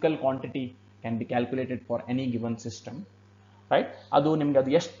 Physical quantity can be calculated for any given system, right? ಅದು ನಿಮ್ಗೆ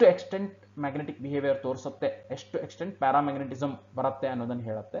ಅದು ಎಷ್ಟು extent magnetic behaviour ತೋರಿಸುತ್ತೆ, ಎಷ್ಟು ಎಕ್ಸ್ಟೆಂಟ್ ಪ್ಯಾರಾಮ್ಯಾಗ್ನೆಟಿಸಮ್ ಬರುತ್ತೆ ಅನ್ನೋದನ್ನು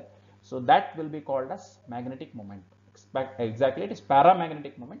ಹೇಳುತ್ತೆ. So that will be called as magnetic moment. Exactly it is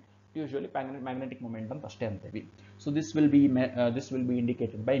paramagnetic moment, usually magnetic moment ಅಂತ ಅಷ್ಟೇ ಅಂತೀವಿ. So this will be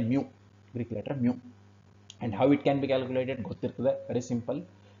indicated by mu, Greek letter mu. And how it can be calculated ಗೊತ್ತಿರ್ತದೆ, very simple.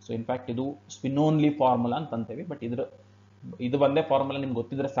 So in fact ಇದು spin only formula ಅಂತ ಅಂತೀವಿ, but ಇದು ಒಂದೇ formula ನಿಮ್ಗೆ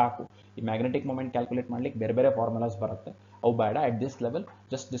ಗೊತ್ತಿದ್ರೆ ಸಾಕು. ಈ ಮ್ಯಾಗ್ನೆಟಿಕ್ ಮೊಮೆಂಟ್ ಕ್ಯಾಲ್ಕುಲೇಟ್ ಮಾಡ್ಲಿಕ್ಕೆ ಬೇರೆ ಬೇರೆ ಫಾರ್ಮುಲಾಸ್ ಬರುತ್ತೆ, ಅವು ಬೇಡ. At this level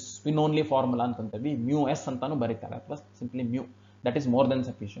just this spin only formula ಅಂತಂತೀವಿ, mu S ಅಂತಾನು ಬರೀತಾರೆ, ಅಥವಾ simply mu. That is more than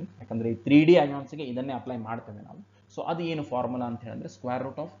sufficient. ಯಾಕಂದ್ರೆ ಈ 3D ಅಯಾನ್ಸ್ಗೆ ಇದನ್ನೇ ಅಪ್ಲೈ ಮಾಡ್ತೇವೆ ನಾವು. ಸೊ ಅದು ಏನು ಫಾರ್ಮುಲಾ ಅಂತ ಹೇಳಿದ್ರೆ square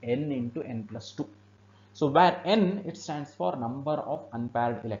root of n into n+2. So where n it stands for number of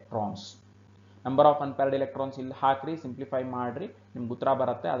unpaired electrons. Number of unpaired electrons ಇಲ್ಲಿ ಹಾಕ್ರಿ, ಸಿಂಪ್ಲಿಫೈ ಮಾಡ್ರಿ, ನಿಮ್ಗೆ ಉತ್ತರ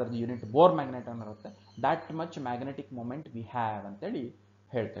ಬರುತ್ತೆ. ಅದರದ್ದು unit bore magnet ಅನ್ನಿರುತ್ತೆ. That much magnetic moment we have ಅಂತೇಳಿ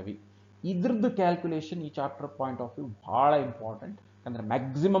ಹೇಳ್ತೇವೆ. ಇದ್ರದ್ದು ಕ್ಯಾಲ್ಕುಲೇಷನ್ ಈ ಚಾಪ್ಟರ್ ಪಾಯಿಂಟ್ ಆಫ್ ವ್ಯೂ ಬಹಳ ಇಂಪಾರ್ಟೆಂಟ್. ಯಾಕಂದ್ರೆ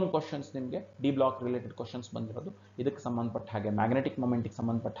ಮ್ಯಾಕ್ಸಿಮಮ್ ಕ್ವಶನ್ಸ್ ನಿಮಗೆ ಡಿ ಬ್ಲಾಕ್ ರಿಲೇಟೆಡ್ ಕ್ವಶನ್ಸ್ ಬಂದಿರೋದು ಇದಕ್ಕೆ ಸಂಬಂಧಪಟ್ಟ ಹಾಗೆ, ಮ್ಯಾಗ್ನೆಟಿಕ್ ಮೊಮೆಂಟ್ಗೆ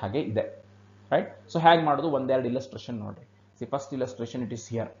ಸಂಬಂಧಪಟ್ಟ ಹಾಗೆ ಇದೆ, ರೈಟ್? ಸೊ ಹೇಗೆ ಮಾಡೋದು, ಒಂದೆರಡು ಇಲಸ್ಟ್ರೇಷನ್ ನೋಡ್ರಿ. C first illustration it is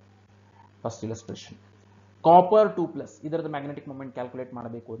here. First illustration copper 2+, ಇದರದ magnetic moment calculate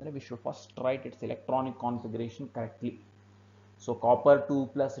ಮಾಡಬೇಕು ಅಂದ್ರೆ we should first right it's electronic configuration correctly. So copper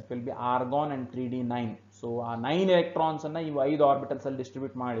 2+, it will be argon and 3d9. So ಆ 9 electrons ಅನ್ನ ಇವು 5 orbitals ಅಲ್ಲಿ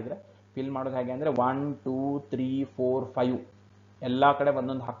distribute ಮಾಡಿದ್ರೆ fill ಮಾಡೋದು ಹೇಗೆ ಅಂದ್ರೆ 1 2 3 4 5 ಎಲ್ಲಾ ಕಡೆ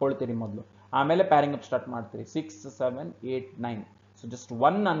ಒಂದೊಂದು ಹಾಕೊಳ್ತೀರಿ ಮೊದಲು, ಆಮೇಲೆ ಪ್ಯಾರಿಂಗ್ ಅಪ್ ಸ್ಟಾರ್ಟ್ ಮಾಡ್ತೀರಿ. 6 7 8 9. So just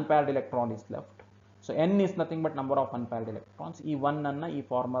 1 unpaired electron is left. So n is nothing but number of unpaired electrons. ಈ 1 ಅನ್ನ ಈ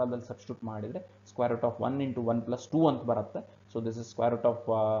ಫಾರ್ಮುಲಾದಲ್ಲಿ ಸಬ್ಸ್ಟಿಟ್ಯೂಟ್ ಮಾಡಿದ್ರೆ ಸ್ಕ್ವೇರ್ ರೂಟ್ ಆಫ್ 1 into 1+2 ಅಂತ ಬರುತ್ತೆ. So this is square root of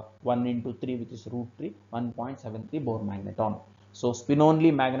 1 into 3 which is √3, 1.73 Bohr magneton. So spin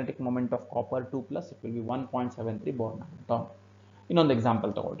only magnetic moment of copper 2+, it will be 1.73 Bohr magneton. ಇನ್ನೊಂದು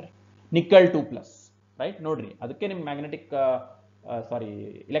example ತಗೊಳ್ರಿ, nickel 2+, right? ನೋಡ್ರಿ, ಅದಕ್ಕೆ ನಿಮ್ಗೆ magnetic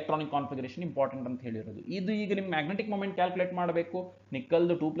electronic configuration important ಅಂತ ಹೇಳಿರೋದು. ಇದು ಈಗ ನಿಮ್ಗೆ ಮ್ಯಾಗ್ನೆಟಿಕ್ ಮೊಮೆಂಟ್ ಕ್ಯಾಲ್ಕುಲೇಟ್ ಮಾಡಬೇಕು.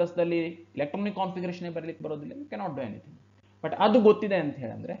 ನಿಕ್ಕಲ್ದು 2+ದಲ್ಲಿ ಇಲೆಕ್ಟ್ರಾನಿಕ್ ಕಾನ್ಫಿಗರೇಷನ್ ಬರಲಿಕ್ಕೆ ಬರೋದಿಲ್ಲ, you cannot do anything. But ಅದು ಗೊತ್ತಿದೆ ಅಂತ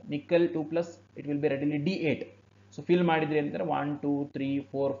ಹೇಳಿದ್ರೆ nickel 2+, it will be readily D8. So fill ಮಾಡಿದ್ರಿ ಅಂತಂದ್ರೆ 1 2 3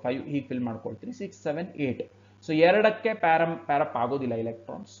 4 5 ಹೀಗೆ ಫಿಲ್ ಮಾಡ್ಕೊಳ್ತೀರಿ. 6 7 8. ಸೊ ಎರಡಕ್ಕೆ ಪ್ಯಾರಪ್ ಆಗೋದಿಲ್ಲ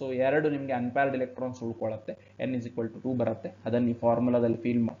ಎಲೆಕ್ಟ್ರಾನ್ಸ್. ಸೊ ಎರಡು ನಿಮಗೆ ಅನ್ಪ್ಯಾರ್ಡ್ electrons ಉಳ್ಕೊಳ್ಳುತ್ತೆ. n is equal to 2 ಬರುತ್ತೆ. ಅದನ್ನು ಈ ಫಾರ್ಮುಲಾದಲ್ಲಿ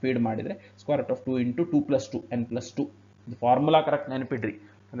ಫೀಡ್ ಮಾಡಿದ್ರೆ square root of 2 into 2+2 n+2. ಇದು ಫಾರ್ಮುಲಾ ಕರೆಕ್ಟ್ ನೆನಪಿಡ್ರಿ.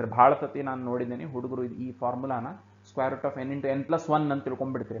 ಅಂದ್ರೆ ಬಹಳ ಸತಿ ನಾನು ನೋಡಿದ್ದೇನೆ ಹುಡುಗರು ಈ ಫಾರ್ಮುಲಾನ square root of n into n+1 ಅಂತ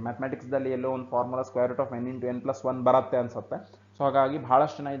ತಿಳ್ಕೊಂಡ್ಬಿಡ್ತೀರಿ. ಮ್ಯಾಥಮೆಟಿಕ್ಸ್ ದಲ್ಲಿ ಎಲ್ಲೋ ಒಂದು formula square root of n into n+1 ಬರುತ್ತೆ ಅನ್ಸುತ್ತೆ. ಸೊ ಹಾಗಾಗಿ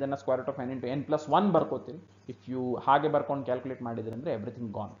ಬಹಳಷ್ಟು ಜನ ಇದನ್ನ square root of n into n+1 ಬರ್ಕೋತೀರಿ. If you ಹಾಗೆ ಬರ್ಕೊಂಡು ಕ್ಯಾಲ್ಕುಲೇಟ್ ಮಾಡಿದ್ರಿ ಅಂದ್ರೆ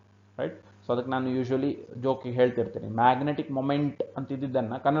ಎವ್ರಿಥಿಂಗ್ ಗಾನ್, ರೈಟ್? ಸೊ ಅದಕ್ಕೆ ನಾನು ಯೂಶುವಲಿ ಜೋಕಿಗೆ ಹೇಳ್ತಿರ್ತೀನಿ, ಮ್ಯಾಗ್ನೆಟಿಕ್ ಮೊಮೆಂಟ್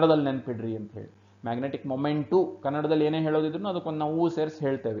ಅಂತಿದ್ದನ್ನ ಕನ್ನಡದಲ್ಲಿ ನೆನಪಿಡ್ರಿ ಅಂತ ಹೇಳಿ. ಮ್ಯಾಗ್ನೆಟಿಕ್ ಮೊಮೆಂಟು ಕನ್ನಡದಲ್ಲಿ ಏನೇ ಹೇಳೋದಿದ್ರು ಅದಕ್ಕೊಂದು ನಾವು ಸೇರಿಸಿ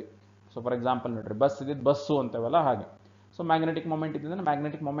ಹೇಳ್ತೇವೆ. ಸೊ ಫಾರ್ ಎಕ್ಸಾಂಪಲ್ ನೋಡ್ರಿ, ಬಸ್ ಇದ್ದಿದ್ದು ಬಸ್ಸು ಅಂತೇವಲ್ಲ ಹಾಗೆ. ಸೊ ಮ್ಯಾಗ್ನೆಟಿಕ್ ಮೊಮೆಂಟ್ ಇದ್ದಿದ್ರೆ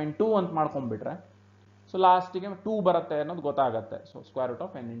ಮ್ಯಾಗ್ನೆಟಿಕ್ ಮೊಮೆಂಟು ಅಂತ ಮಾಡ್ಕೊಂಡ್ಬಿಟ್ರೆ ಸೊ ಲಾಸ್ಟಿಗೆ 2 ಬರುತ್ತೆ ಅನ್ನೋದು ಗೊತ್ತಾಗುತ್ತೆ. So square root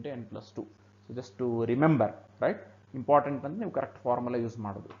of n into n+2. So just to remember, right? Important ಅಂತ ನೀವು ಕರೆಕ್ಟ್ ಫಾರ್ಮುಲಾ ಯೂಸ್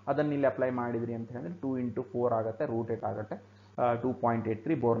ಮಾಡೋದು. ಅದನ್ನು ಇಲ್ಲಿ ಅಪ್ಲೈ ಮಾಡಿದ್ರಿ ಅಂತ ಹೇಳಿದ್ರೆ 2 × 4 ಆಗುತ್ತೆ, √8 ಆಗುತ್ತೆ,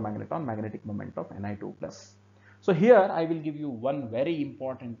 2.83 Bohr magneton, magnetic moment of Ni2+. So here I will give you one very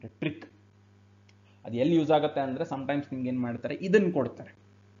important trick. ಅದು ಎಲ್ಲಿ ಯೂಸ್ ಆಗುತ್ತೆ ಅಂದರೆ ಸಮ್ಟೈಮ್ಸ್ ನಿಮ್ಗೆ ಏನು ಮಾಡ್ತಾರೆ, ಇದನ್ನು ಕೊಡ್ತಾರೆ,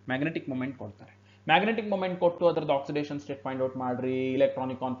 ಮ್ಯಾಗ್ನೆಟಿಕ್ ಮೊಮೆಂಟ್ ಕೊಡ್ತಾರೆ. ಮ್ಯಾಗ್ನೆಟಿಕ್ ಮೊಮೆಂಟ್ ಕೊಟ್ಟು ಅದರದ್ದು ಆಕ್ಸಿಡೇಷನ್ ಸ್ಟೇಟ್ ಫೈಂಡ್ ಔಟ್ ಮಾಡ್ರಿ,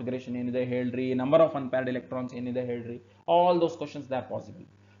 ಇಲೆಕ್ಟ್ರಾನಿಕ್ ಕಾನ್ಫಿಗರೇಷನ್ ಏನಿದೆ ಹೇಳ್ರಿ, ನಂಬರ್ ಆಫ್ ಅನ್ಪೇರ್ಡ್ ಎಲೆಕ್ಟ್ರಾನ್ಸ್ ಏನಿದೆ ಹೇಳ್ರಿ, all those questions they are possible.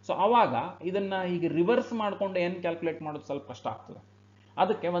 So ಅವಾಗ ಇದನ್ನ ಈಗ ರಿವರ್ಸ್ ಮಾಡ್ಕೊಂಡು ಏನು ಕ್ಯಾಲ್ಕುಲೇಟ್ ಮಾಡೋದು ಸ್ವಲ್ಪ ಕಷ್ಟ ಆಗ್ತದೆ.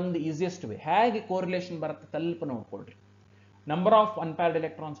 ಅದಕ್ಕೆ ಒಂದು ಈಸಿಯೆಸ್ಟ್ ವೇ, ಹೇಗೆ ಕೋರಿಲೇಷನ್ ಬರುತ್ತೆ ಸ್ವಲ್ಪ ನೋಡ್ಕೊಳ್ರಿ. ನಂಬರ್ ಆಫ್ ಅನ್ಪೇರ್ಡ್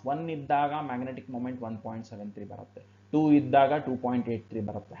ಎಲೆಕ್ಟ್ರಾನ್ಸ್ 1 ಇದ್ದಾಗ ಮ್ಯಾಗ್ನೆಟಿಕ್ ಮೊಮೆಂಟ್ 1.73 ಬರುತ್ತೆ, 2 ಇದ್ದಾಗ 2.83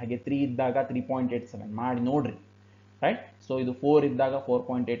 ಬರುತ್ತೆ, ಹಾಗೆ 3 ಇದ್ದಾಗ 3.87 ಮಾಡಿ ನೋಡ್ರಿ, ರೈಟ್. ಸೊ ಇದು 4 ಇದ್ದಾಗ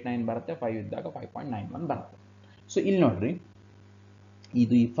 4.89 ಬರುತ್ತೆ, 5 ಇದ್ದಾಗ 5.91 ಬರುತ್ತೆ. ಸೊ ಇಲ್ಲಿ ನೋಡ್ರಿ,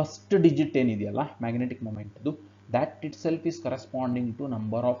 ಇದು ಈ ಫಸ್ಟ್ ಡಿಜಿಟ್ ಏನಿದೆಯಲ್ಲ magnetic ಮೊಮೆಂಟ್ದು, that itself is corresponding to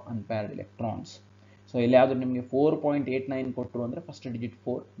number of unpaired electrons. So ಇಲ್ಲಿ ಯಾವುದು ನಿಮಗೆ 4.89 ಕೊಟ್ಟರು ಅಂದರೆ ಫಸ್ಟ್ ಡಿಜಿಟ್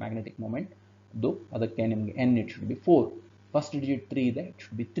 4 ಮ್ಯಾಗ್ನೆಟಿಕ್ ಮೊಮೆಂಟ್ ಅದು, ಅದಕ್ಕೆ ನಿಮಗೆ n it should be 4, first digit 3 ಇದೆ, it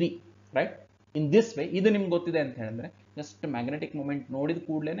should be 3, right. In this way ಇದು ನಿಮ್ಗೆ ಗೊತ್ತಿದೆ ಅಂತ ಹೇಳಿದ್ರೆ ಜಸ್ಟ್ ಮ್ಯಾಗ್ನೆಟಿಕ್ ಮೊಮೆಂಟ್ ನೋಡಿದ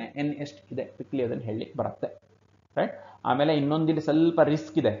ಕೂಡಲೇ n ಎಷ್ಟು ಇದೆ ಕ್ವಿಕ್ಲಿ ಅದನ್ನು ಹೇಳಲಿಕ್ಕೆ ಬರುತ್ತೆ, ರೈಟ್. ಆಮೇಲೆ ಇನ್ನೊಂದಿಲ್ಲಿ ಸ್ವಲ್ಪ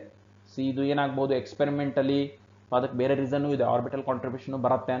ರಿಸ್ಕ್ ಇದೆ. ಸಿ ಇದು ಏನಾಗ್ಬೋದು ಎಕ್ಸ್ಪೆರಿಮೆಂಟಲಿ, ಅದಕ್ಕೆ ಬೇರೆ ರೀಸನ್ನು ಇದೆ, ಆರ್ಬಿಟಲ್ ಕಾಂಟ್ರಿಬ್ಯೂಷನ್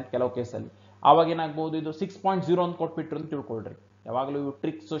ಬರುತ್ತೆ ಅಂತ ಕೆಲವು ಕೇಸಲ್ಲಿ. ಆವಾಗ ಏನಾಗ್ಬೋದು, ಇದು 6.0 ಅಂತ ಕೊಟ್ಬಿಟ್ರು ಅಂತ ತಿಳ್ಕೊಳ್ರಿ. ಯಾವಾಗಲೂ ಇವು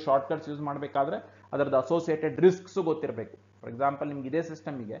ಟ್ರಿಕ್ಸ್ ಶಾರ್ಟ್ ಕಟ್ಸ್ ಯೂಸ್ ಮಾಡಬೇಕಾದ್ರೆ ಅದರದ್ದು ಅಸೋಸಿಯೇಟೆಡ್ ರಿಸ್ಕ್ಸ್ ಗೊತ್ತಿರಬೇಕು. ಫಾರ್ ಎಕ್ಸಾಂಪಲ್ ನಿಮ್ಗೆ ಇದೇ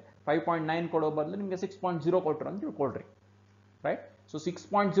ಸಿಸ್ಟಮಿಗೆ 5.9 ಕೊಡೋ ಬದಲು ನಿಮಗೆ 6.0 ಕೊಟ್ಟರು ಅಂತ ತಿಳ್ಕೊಳ್ರಿ, ರೈಟ್. ಸೊ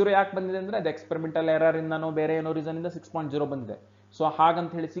 6.0 ಯಾಕೆ ಬಂದಿದೆ ಅಂದರೆ ಅದು ಎಕ್ಸ್ಪೆರಿಮೆಂಟಲ್ ಎರರ್ ಇಂದನೋ ಬೇರೆ ಏನೋ ರೀಸನ್ ಇಂದ 6.0 ಬಂದಿದೆ. ಸೊ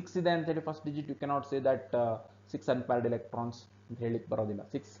ಹಾಗಂತ ಹೇಳಿ 6 ಇದೆ ಅಂತ ಹೇಳಿ first digit you cannot say that 6 unpaired electrons ಅಂತ ಹೇಳಿಕ್ ಬರೋದಿಲ್ಲ.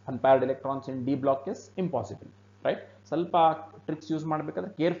 6 unpaired electrons in D block is impossible, right. ಸ್ವಲ್ಪ ಟ್ರಿಕ್ಸ್ ಯೂಸ್ ಮಾಡಬೇಕಾದ್ರೆ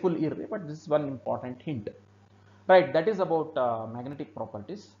ಕೇರ್ಫುಲ್ ಇರ್ರಿ, but this is one important hint, right. That is about magnetic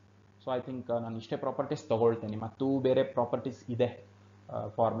properties. So I think ನಾನು ಇಷ್ಟೇ properties ತಗೊಳ್ತೇನೆ, ಮತ್ತು ಬೇರೆ properties ಇದೆ,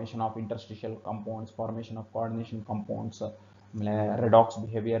 formation of interstitial compounds, formation of coordination compounds, ಆಮೇಲೆ redox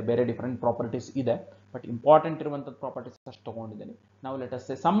behaviour, ಬೇರೆ ಡಿಫರೆಂಟ್ ಪ್ರಾಪರ್ಟೀಸ್ ಇದೆ. ಬಟ್ ಇಂಪಾರ್ಟೆಂಟ್ ಇರುವಂಥದ್ದು properties ಅಷ್ಟು ತಗೊಂಡಿದ್ದೀನಿ. ನಾವು let us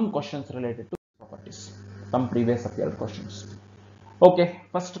say some questions related to properties, some previous appeared questions. Okay,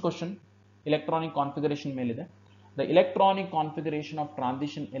 first question electronic configuration ಮೇಲಿದೆ. The electronic configuration of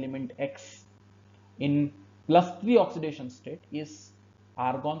transition element X in +3 oxidation state is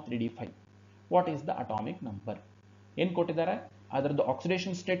argon 3d5. What is the atomic number? ಏನು ಕೊಟ್ಟಿದ್ದಾರೆ, ಅದರದ್ದು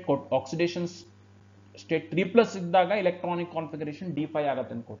oxidation state 3+ ಇದ್ದಾಗ electronic configuration D5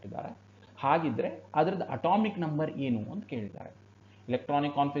 ಆಗುತ್ತೆ ಅಂತ ಕೊಟ್ಟಿದ್ದಾರೆ. ಹಾಗಿದ್ರೆ ಅದರದ್ದು ಅಟಾಮಿಕ್ ನಂಬರ್ ಏನು ಅಂತ ಕೇಳಿದ್ದಾರೆ.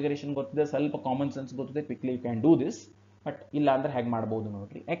 ಎಲೆಕ್ಟ್ರಾನಿಕ್ ಕಾನ್ಫಿಗರೇಷನ್ ಗೊತ್ತಿದೆ, ಸ್ವಲ್ಪ ಕಾಮನ್ ಸೆನ್ಸ್ ಗೊತ್ತಿದೆ, quickly you can do this. But ಇಲ್ಲ ಅಂದ್ರೆ ಹೇಗೆ ಮಾಡ್ಬೋದು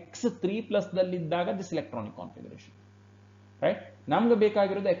ನೋಡ್ರಿ, X 3+ ಇದ್ದಾಗ ದಿಸ್ ಎಲೆಕ್ಟ್ರಾನಿಕ್ ಕಾನ್ಫಿಗರೇಷನ್, ರೈಟ್. ನಮ್ಗೆ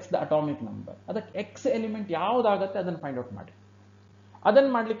ಬೇಕಾಗಿರೋದು X ದ ಅಟಾಮಿಕ್ ನಂಬರ್. ಅದಕ್ಕೆ X ಎಲಿಮೆಂಟ್ ಯಾವ್ದಾಗತ್ತೆ ಅದನ್ನು ಫೈಂಡ್ ಔಟ್ ಮಾಡಿ.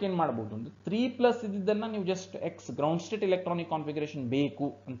 ಅದನ್ನ ಮಾಡ್ಲಿಕ್ಕೆ ಏನ್ ಮಾಡ್ಬೋದು ಅಂದ್ರೆ 3+ ಇದ್ದನ್ನ ನೀವು just X ground state electronic configuration ಬೇಕು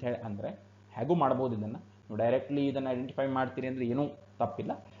ಅಂತ ಹೇಳಿ ಅಂದ್ರೆ ಹೇಗೂ ಮಾಡ್ಬೋದು. ಇದನ್ನ ನೀವು ಡೈರೆಕ್ಟ್ಲಿ ಇದನ್ನ ಐಡೆಂಟಿಫೈ ಮಾಡ್ತೀರಿ ಅಂದ್ರೆ ಏನೂ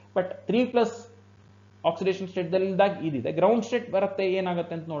ತಪ್ಪಿಲ್ಲ. ಬಟ್ 3+ ಆಕ್ಸಿಡೇಷನ್ ಸ್ಟೇಟ್ ಇದ್ದಾಗ ಇದಿದೆ, ಗ್ರೌಂಡ್ ಸ್ಟೇಟ್ ಬರುತ್ತೆ,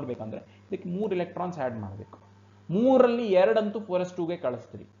 ಏನಾಗುತ್ತೆ ಅಂತ ನೋಡ್ಬೇಕಂದ್ರೆ ಇದಕ್ಕೆ 3 ಎಲೆಕ್ಟ್ರಾನ್ಸ್ ಆಡ್ ಮಾಡಬೇಕು. 3ರಲ್ಲಿ 2 ಅಂತೂ 4s2ಗೆ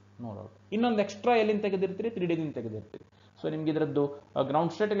ಕಳಿಸ್ತೀರಿ ನೋಡೋದು, ಇನ್ನೊಂದು ಎಕ್ಸ್ಟ್ರಾ ಎಲ್ಲಿಂದ ತೆಗೆದಿರ್ತೀರಿ, 3D ತೆಗೆದಿರ್ತೀರಿ. ಸೊ ನಿಮ್ಗೆ ಇದರದ್ದು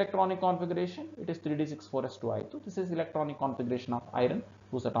ground state electronic configuration it is 3d6 4s2 ಆಯಿತು. This is electronic configuration of iron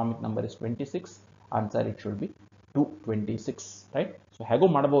whose atomic number is 26. Answer it should be 226, right. So ಹೇಗೂ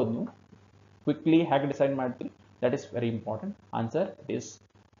ಮಾಡಬಹುದು, ನೀವು ಕ್ವಿಕ್ಲಿ ಹೇಗೆ ಡಿಸೈಡ್ ಮಾಡ್ತೀರಿ, that is very important. Answer it is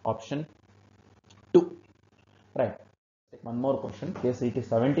option 2, right. One more question, KCET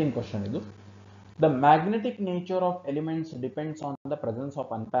 17 question ಇದು. The magnetic nature of elements depends on the presence of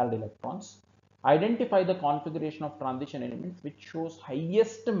unpaired electrons. Identify the configuration of transition elements which shows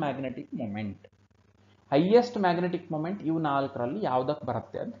highest magnetic moment. Highest magnetic moment ಇವು 4ರಲ್ಲಿ ಯಾವುದಕ್ಕೆ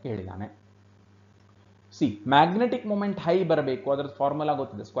ಬರುತ್ತೆ ಅಂತ ಕೇಳಿದಾನೆ. C magnetic moment high ಬರಬೇಕು, ಅದರ formula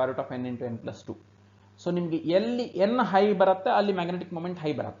ಗೊತ್ತಿದೆ, √n × n+2. So ನಿಮಗೆ ಎಲ್ಲಿ n high ಬರುತ್ತೆ ಅಲ್ಲಿ ಮ್ಯಾಗ್ನೆಟಿಕ್ ಮೊಮೆಂಟ್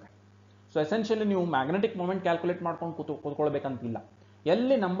ಹೈ ಬರುತ್ತೆ. ಸೊ ಎಸೆನ್ಷಿಯಲಿ ನೀವು ಮ್ಯಾಗ್ನೆಟಿಕ್ ಮೊಮೆಂಟ್ ಕ್ಯಾಲ್ಕುಲೇಟ್ ಮಾಡ್ಕೊಂಡು ಕೂತ್ಕೊಳ್ಬೇಕಂತಿಲ್ಲ.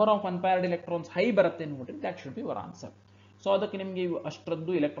 ಎಲ್ಲಿ number of unpaired electrons high ಬರುತ್ತೆ ನೋಡ್ರಿ, that should be your answer. So ಅದಕ್ಕೆ ನಿಮಗೆ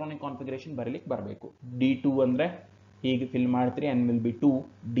ಅಷ್ಟರದ್ದು ಎಲೆಕ್ಟ್ರಾನಿಕ್ ಕಾನ್ಫಿಗರೇಷನ್ ಬರಲಿಕ್ಕೆ ಬರಬೇಕು. D2 ಅಂದರೆ ಹೀಗೆ ಫಿಲ್ ಮಾಡ್ತೀರಿ, n will be 2.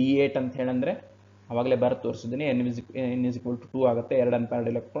 D8 ಅಂತ ಹೇಳಂದ್ರೆ ಅವಾಗಲೇ ಬರೆದು ತೋರಿಸಿದ್ದೀನಿ, n is equal to 2 ಆಗುತ್ತೆ, 2 ಅನ್ಪೇರ್ಡ್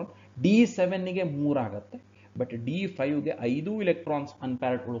ಎಲೆಕ್ಟ್ರಾನ್. D7ಗೆ 3 ಆಗುತ್ತೆ, but D5ಗೆ 5 electrons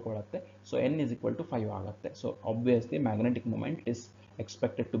unpaired ಉಳ್ಕೊಳ್ಳುತ್ತೆ. So n is equal to 5 ಆಗುತ್ತೆ. So obviously magnetic moment is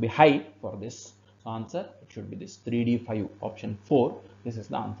expected to be high for this. So answer it should be this 3d5, option 4. This is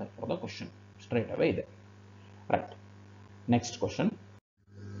the answer for the question straight away there, right. Next question.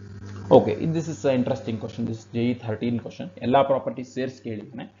 Okay, this is an interesting question. This is JEE 13 question. Ella properties ಸೇರಿಸಿ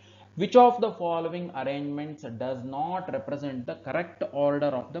ಕೇಳಿದ್ದಾನೆ. Which of the following arrangements does not represent the correct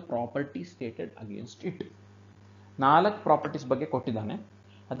order of the property stated against it? 4 properties ಬಗ್ಗೆ ಕೊಟ್ಟಿದ್ದಾನೆ,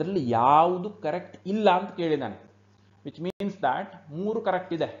 ಅದರಲ್ಲಿ ಯಾವುದು correct ಇಲ್ಲ ಅಂತ ಕೇಳಿದ್ದಾನೆ. Which means that 3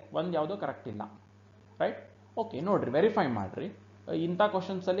 correct ಇದೆ, ಒಂದು ಯಾವುದೋ ಕರೆಕ್ಟ್ ಇಲ್ಲ. ರೈಟ್? ಓಕೆ, ನೋಡ್ರಿ, ವೆರಿಫೈ ಮಾಡ್ರಿ. ಇಂಥ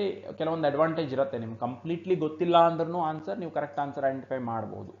ಕ್ವಶನ್ಸ್ ಅಲ್ಲಿ ಕೆಲವೊಂದು ಅಡ್ವಾಂಟೇಜ್ ಇರುತ್ತೆ. ನಿಮ್ಗೆ ಕಂಪ್ಲೀಟ್ಲಿ ಗೊತ್ತಿಲ್ಲ ಅಂದ್ರೂ ಆನ್ಸರ್ ನೀವು ಕರೆಕ್ಟ್ ಆನ್ಸರ್ ಐಡೆಂಟಿಫೈ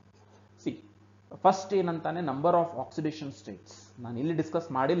ಮಾಡ್ಬೋದು. C, first ಏನಂತಾನೆ, number of oxidation States. ನಾನು ಇಲ್ಲಿ ಡಿಸ್ಕಸ್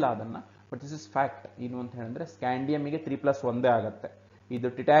ಮಾಡಿಲ್ಲ ಅದನ್ನ, ಬಟ್ ದಿಸ್ ಇಸ್ ಫ್ಯಾಕ್ಟ್. ಏನು ಅಂತ ಹೇಳಿದ್ರೆ, ಸ್ಕ್ಯಾಂಡಿಯಮಿಗೆ 3+ ಒಂದೇ ಆಗುತ್ತೆ. ಇದು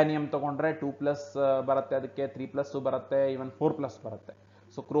ಟಿಟಾನಿಯಂ ತಗೊಂಡ್ರೆ 2+ ಬರುತ್ತೆ, ಅದಕ್ಕೆ 3+ ಬರುತ್ತೆ, ಈವನ್ 4+ ಬರುತ್ತೆ.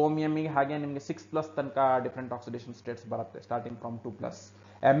 ಸೊ ಕ್ರೋಮಿಯಮಿಗೆ ಹಾಗೆ ನಿಮಗೆ 6+ ತನಕ ಡಿಫ್ರೆಂಟ್ ಆಕ್ಸಿಡೇಷನ್ ಸ್ಟೇಟ್ಸ್ ಬರುತ್ತೆ, ಸ್ಟಾರ್ಟಿಂಗ್ ಫ್ರಮ್ 2+.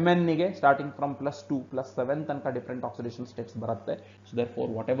 Mnಗೆ ಸ್ಟಾರ್ಟಿಂಗ್ ಫ್ರಮ್ +2 +7 ತನಕ ಡಿಫ್ರೆಂಟ್ ಆಕ್ಸಿಡೇಷನ್ ಸ್ಟೇಟ್ಸ್ ಬರುತ್ತೆ. So there four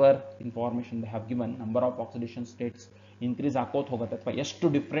what ever information they have given, number of oxidation States increase ಆಗೋತ್ ಹೋಗುತ್ತೆ, ಅಥವಾ ಎಷ್ಟು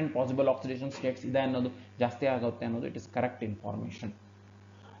ಡಿಫ್ರೆಂಟ್ ಪಾಸಿಬಲ್ ಆಕ್ಸಿಡೇಷನ್ ಸ್ಟೇಟ್ಸ್ ಇದೆ ಅನ್ನೋದು ಜಾಸ್ತಿ ಆಗುತ್ತೆ ಅನ್ನೋದು it is correct information.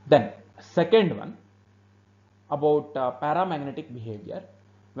 Then second one about paramagnetic behaviour.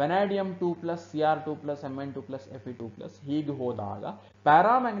 ವೆನಾಡಿಯಂ 2+, Cr2+, Mn2+, Fe2+, ಹೀಗೆ ಹೋದಾಗ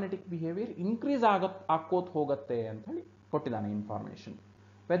ಪ್ಯಾರಾಮ್ಯಾಗ್ನೆಟಿಕ್ ಬಿಹೇವಿಯರ್ ಇನ್ಕ್ರೀಸ್ ಆಗೋತ್ ಹೋಗುತ್ತೆ ಅಂತ ಹೇಳಿ ಕೊಟ್ಟಿದ್ದಾನೆ information.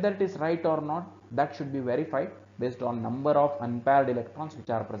 Whether it is right R not, that should be verified based on number of unpaired electrons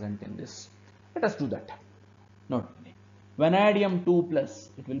which are present in this. Let us do that. ನೋಡಿ, ವೆನಾಡಿಯಂ 2+,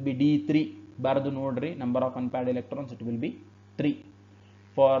 it will be D3. ಬರೆದು ನೋಡ್ರಿ, number of unpaired electrons it will be 3.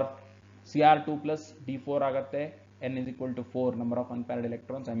 For Cr2+, D4 ಆಗುತ್ತೆ, n is equal to 4, number of unpaired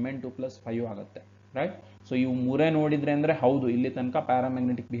electrons. Mn2+, 5 ಆಗುತ್ತೆ. Right? So ಇವು ಮೂರೇ ನೋಡಿದ್ರೆ ಅಂದ್ರೆ ಹೌದು, ಇಲ್ಲಿ ತನಕ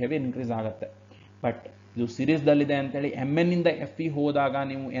ಪ್ಯಾರಾಮ್ಯಾಗ್ನೆಟಿಕ್ ಬಿಹೇವಿಯರ್ ಇನ್ಕ್ರೀಸ್ ಆಗುತ್ತೆ. ಬಟ್ ಇದು ಸೀರೀಸ್ ದಲ್ಲಿದೆ ಅಂತೇಳಿ Mn ಇಂದ Fe ಹೋದಾಗ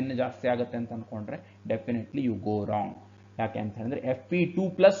ನೀವು n ಜಾಸ್ತಿ ಆಗುತ್ತೆ ಅಂತ ಅನ್ಕೊಂಡ್ರೆ ಡೆಫಿನೆಟ್ಲಿ ಯು ಗೋ ರಾಂಗ್. ಯಾಕೆ ಅಂತ ಹೇಳಿದ್ರೆ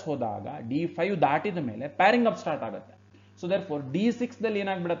Fe2+ ಹೋದಾಗ D5 ದಾಟಿದ ಮೇಲೆ ಪ್ಯಾರಿಂಗ್ ಅಪ್ ಸ್ಟಾರ್ಟ್ ಆಗುತ್ತೆ. ಸೊ ದೇರ್ ಫೋರ್ D6 ದಲ್ಲಿ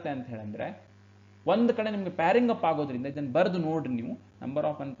ಏನಾಗ್ಬಿಡುತ್ತೆ ಅಂತ ಹೇಳಿದ್ರೆ, ಒಂದು ಕಡೆ ನಿಮಗೆ ಪ್ಯಾರಿಂಗ್ ಅಪ್ ಆಗೋದ್ರಿಂದ ಇದನ್ನು ಬರೆದು ನೋಡ್ರಿ ನೀವು, number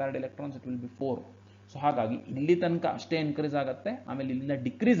of unpaired electrons it will be 4. So ಹಾಗಾಗಿ ಇಲ್ಲಿ ತನಕ ಅಷ್ಟೇ ಇನ್ಕ್ರೀಸ್ ಆಗುತ್ತೆ, ಆಮೇಲೆ ಇಲ್ಲಿಂದ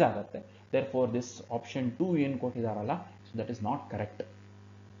ಡಿಕ್ರೀಸ್ ಆಗುತ್ತೆ. ದೇರ್ ಫೋರ್ ದಿಸ್ ಆಪ್ಷನ್ 2 ಏನು ಕೊಟ್ಟಿದಾರಲ್ಲ, so that is not correct.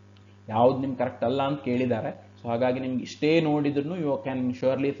 ಯಾವ್ದು ನಿಮ್ಗೆ ಕರೆಕ್ಟ್ ಅಲ್ಲ ಅಂತ ಕೇಳಿದ್ದಾರೆ. ಸೊ ಹಾಗಾಗಿ ನಿಮ್ಗೆ ಇಷ್ಟೇ ನೋಡಿದ್ರು you can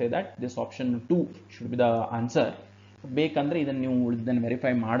surely say that this option 2 should be the answer. ಬೇಕಂದ್ರೆ ಇದನ್ನು ನೀವು ಉಳಿದನ್ನು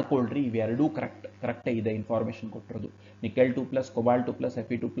ವೆರಿಫೈ ಮಾಡ್ಕೊಳ್ರಿ. ಇವೆರಡೂ ಕರೆಕ್ಟೇ ಇದೆ ಇನ್ಫಾರ್ಮೇಶನ್ ಕೊಟ್ಟಿರೋದು. Nickel 2+, cobalt 2+,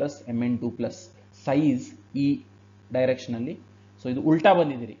 Fe2+, Mn2+, size ಈ ಡೈರೆಕ್ಷನ್ ಅಲ್ಲಿ. ಸೊ ಇದು ಉಲ್ಟಾ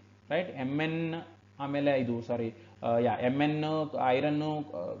ಬಂದಿದ್ದೀರಿ, ರೈಟ್? Mn ಆಮೇಲೆ ಇದು Mn iron,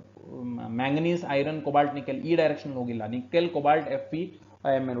 manganese, iron, cobalt, nickel ಈ ಡೈರೆಕ್ಷನ್ ಹೋಗಿಲ್ಲ. ನಿಕೆಲ್, ಕೊಬಾಲ್ಟ್, Fe,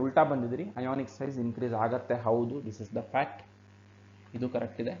 Mn ಉಲ್ಟಾ ಬಂದಿದ್ದೀರಿ. ಅಯಾನಿಕ್ ಸೈಜ್ ಇನ್ಕ್ರೀಸ್ ಆಗತ್ತೆ, ಹೌದು, ದಿಸ್ ಇಸ್ ದ ಫ್ಯಾಕ್ಟ್. ಇದು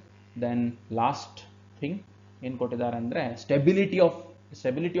ಕರೆಕ್ಟ್ ಇದೆ. ದೆನ್ ಲಾಸ್ಟ್ ಥಿಂಗ್ ಏನು ಕೊಟ್ಟಿದ್ದಾರೆ ಅಂದ್ರೆ,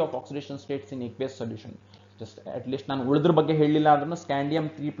 stability of oxidation States in ಇಕ್ವೇಸ್ solution. Just at least ನಾನು ಉಳಿದ್ರ ಬಗ್ಗೆ ಹೇಳಿಲ್ಲ ಅಂದ್ರೂ ಸ್ಕ್ಯಾಂಡಿಯಂ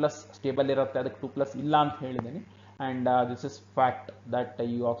 3+ ಸ್ಟೇಬಲ್ ಇರುತ್ತೆ, ಅದಕ್ಕೆ 2+ ಇಲ್ಲ ಅಂತ ಹೇಳಿದ್ದೀನಿ. And this is fact that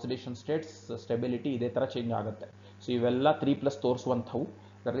ಈ ಆಕ್ಸಿಡೇಷನ್ ಸ್ಟೇಟ್ಸ್ ಸ್ಟೆಬಿಲಿಟಿ ಇದೇ ತರ ಚೇಂಜ್ ಆಗುತ್ತೆ. ಸೊ ಇವೆಲ್ಲ 3+ ತೋರಿಸುವಂಥವು.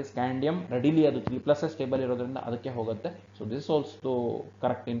 ಅದರಲ್ಲಿ ಸ್ಕ್ಯಾಂಡಿಯಂ ರೆಡಿಲಿ ಅದು 3+ ಸ್ಟೇಬಲ್ ಇರೋದ್ರಿಂದ ಅದಕ್ಕೆ ಹೋಗುತ್ತೆ. So this also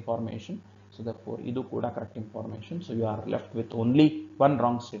correct information. So therefore ಇದು ಕೂಡ correct information. So you are left with only one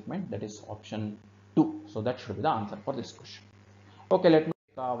wrong statement, that is option 2. So that should be the answer for this question. Okay, let me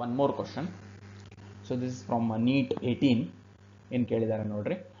take one more question. So this is from NEET 18. In kelidare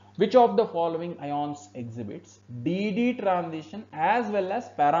nodri, which of the following ions exhibits DD transition as well as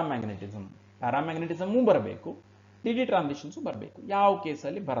paramagnetism? Paramagnetism ಬರಬೇಕು, DD transitions ಬರಬೇಕು. ಯಾವ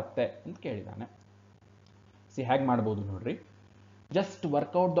ಕೇಸಲ್ಲಿ ಬರುತ್ತೆ ಅಂತ ಕೇಳಿದಾನೆ. C ಹೇಗೆ ಮಾಡಬಹುದು ನೋಡ್ರಿ, just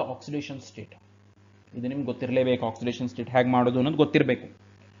workout the oxidation state. ಇದು ನಿಮ್ಗೆ ಗೊತ್ತಿರಲೇಬೇಕು, ಆಕ್ಸಿಡೇಷನ್ ಸ್ಟೇಟ್ ಹೇಗೆ ಮಾಡೋದು ಅನ್ನೋದು ಗೊತ್ತಿರಬೇಕು.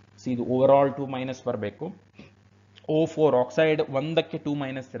 ಇದು ಓವರ್ ಆಲ್ 2- ಬರಬೇಕು. O4 ಆಕ್ಸೈಡ್ ಒಂದಕ್ಕೆ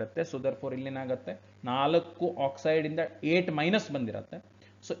 2- ಇರುತ್ತೆ. ಸೊ ದರ್ಫೋರ್ ಇಲ್ಲಿ ಏನಾಗುತ್ತೆ, 4 ಆಕ್ಸೈಡ್ ಇಂದ 8- ಬಂದಿರುತ್ತೆ.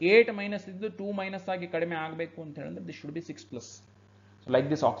 ಸೊ 8- ಇದ್ದು 2- ಆಗಿ ಕಡಿಮೆ ಆಗಬೇಕು ಅಂತ ಹೇಳಿದ್ರೆ this should be 6+. So like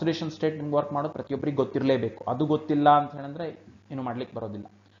this oxidation state ನಿಮ್ಗೆ ವರ್ಕ್ ಮಾಡೋದು ಪ್ರತಿಯೊಬ್ಬರಿಗೆ ಗೊತ್ತಿರಲೇಬೇಕು. ಅದು ಗೊತ್ತಿಲ್ಲ ಅಂತ ಹೇಳಿದ್ರೆ ಏನು ಮಾಡ್ಲಿಕ್ಕೆ ಬರೋದಿಲ್ಲ.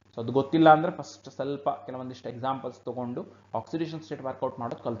 ಸೊ ಅದು ಗೊತ್ತಿಲ್ಲ ಅಂದ್ರೆ ಫಸ್ಟ್ ಸ್ವಲ್ಪ ಕೆಲವೊಂದಿಷ್ಟು ಎಕ್ಸಾಂಪಲ್ಸ್ ತಗೊಂಡು ಆಕ್ಸಿಡೇಷನ್ ಸ್ಟೇಟ್ ವರ್ಕೌಟ್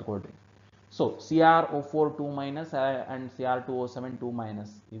ಮಾಡೋದು ಕಲ್ತ್ಕೊಳ್ರಿ. So CrO4 2- and Cr2O7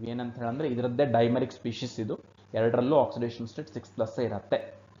 2-. ಇವೇನಂತ ಹೇಳಿದ್ರೆ ಇದರದ್ದೇ ಡೈಮರಿಕ್ ಸ್ಪೀಶೀಸ್. ಇದು ಎರಡರಲ್ಲೂ ಆಕ್ಸಿಡೇಷನ್ ಸ್ಟೇಟ್ 6+ ಇರುತ್ತೆ.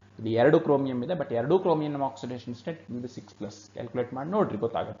 ಇಲ್ಲಿ 2 ಕ್ರೋಮಿಯಂ ಇದೆ, ಬಟ್ 2 ಕ್ರೋಮಿಯಂ ಆಕ್ಸಿಡೇಷನ್ ಸ್ಟೇಟ್ ಇದು 6+. ಕ್ಯಾಲ್ಕುಲೇಟ್ ಮಾಡಿ ನೋಡ್ರಿ,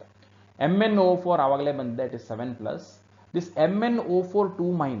 ಗೊತ್ತಾಗುತ್ತೆ. MnO4 ಆವಾಗಲೇ ಬಂದಿದೆ, it is 7+. This MnO4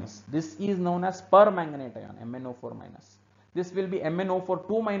 2-, this is known as permanganate ion. MnO4-. This will be MnO4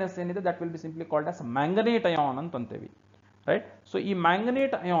 2- ಏನಿದೆ that will be simply called as ಮ್ಯಾಂಗನೇಟ್ ion ಅಂತ ಅಂತೀವಿ, ರೈಟ್? ಸೊ ಈ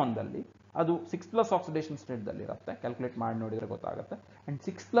ಮ್ಯಾಂಗನೇಟ್ ಅಯಾನ್ದಲ್ಲಿ ಅದು 6+ ಆಕ್ಸಿಡೇಷನ್ ಸ್ಟೇಟ್ ದಲ್ಲಿ ಇರುತ್ತೆ. ಕ್ಯಾಲ್ಕುಲೇಟ್ ಮಾಡಿ ನೋಡಿದ್ರೆ ಗೊತ್ತಾಗುತ್ತೆ. ಅಂಡ್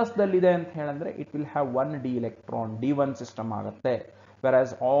 6+ ದಲ್ಲಿದೆ ಅಂತ ಹೇಳಿದ್ರೆ it will have 1 d electron, D1 system ಆಗುತ್ತೆ.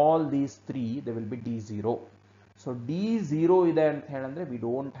 ವೆರಾಸ್ all these 3 they will be D0. So D0 ಇದೆ ಅಂತ ಹೇಳಿದ್ರೆ we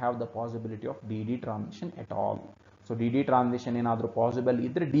don't have the possibility of DD transition at all. So DD transition ಏನಾದರೂ ಪಾಸಿಬಲ್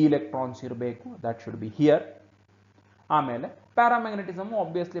ಇದ್ರೆ D ಎಲೆಕ್ಟ್ರಾನ್ಸ್ ಇರಬೇಕು, that should be here. ಆಮೇಲೆ ಪ್ಯಾರಾಮ್ಯಾಗ್ನೆಟಿಸಮ್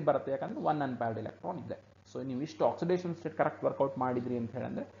obviously ಬರುತ್ತೆ, ಯಾಕಂದ್ರೆ 1 ಅನ್ಪೇರ್ಡ್ ಎಲೆಕ್ಟ್ರಾನ್ ಇದೆ. ಸೊ ನೀವು ಇಷ್ಟು ಆಕ್ಸಿಡೇಷನ್ ಸ್ಟೇಟ್ ಕರೆಕ್ಟ್ ವರ್ಕೌಟ್ ಮಾಡಿದ್ರಿ ಅಂತ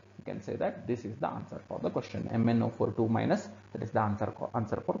ಹೇಳಿದ್ರೆ you can say that this is the answer for the question. MnO4 2 that is the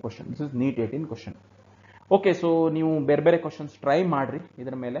answer for question. This is neat 18 question. Okay, so ನೀವು ಬೇರೆ ಬೇರೆ questions try ಮಾಡ್ರಿ.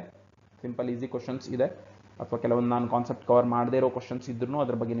 ಇದರ ಮೇಲೆ ಸಿಂಪಲ್ ಈಸಿ ಕ್ವಶನ್ಸ್ ಇದೆ, ಅಥವಾ ಕೆಲವೊಂದು ನಾನು ಕಾನ್ಸೆಪ್ಟ್ ಕವರ್ ಮಾಡದೇ ಇರೋ ಕ್ವಶನ್ಸ್ ಇದ್ರೂ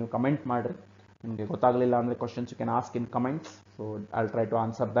ಅದ್ರ ಬಗ್ಗೆ ನೀವು ಕಮೆಂಟ್ ಮಾಡಿರಿ. ನಿಮಗೆ ಗೊತ್ತಾಗಲಿಲ್ಲ ಅಂದರೆ questions you can ask in comments. So I will try to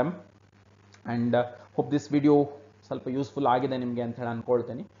answer them. And hope this video ಸ್ವಲ್ಪ ಯೂಸ್ಫುಲ್ ಆಗಿದೆ ನಿಮಗೆ ಅಂತ ಹೇಳಿ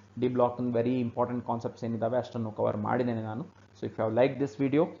ಅನ್ಕೊಳ್ತೇನೆ. D block very important concepts ಏನಿದ್ದಾವೆ ಅಷ್ಟನ್ನು ಕವರ್ ಮಾಡಿದ್ದೇನೆ ನಾನು. So if you have like this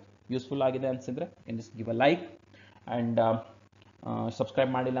video, useful ಆಗಿದೆ ಅನಿಸಿದ್ರೆ Ken just give a like. And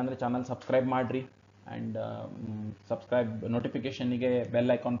subscribe ಮಾಡಿಲ್ಲ ಅಂದರೆ ಚಾನಲ್ ಸಬ್ಸ್ಕ್ರೈಬ್ ಮಾಡಿರಿ. And subscribe ನೋಟಿಫಿಕೇಷನ್ಗೆ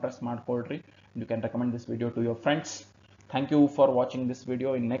bell icon press ಮಾಡ್ಕೊಳ್ರಿ. You can recommend this video to your friends. Thank you for watching this video.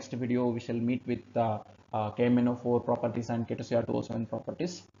 In next video, we shall meet with KMnO4 properties and K2CR207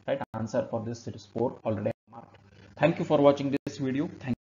 properties. Right, answer for this it is 4 already marked. Thank you for watching this video. Thank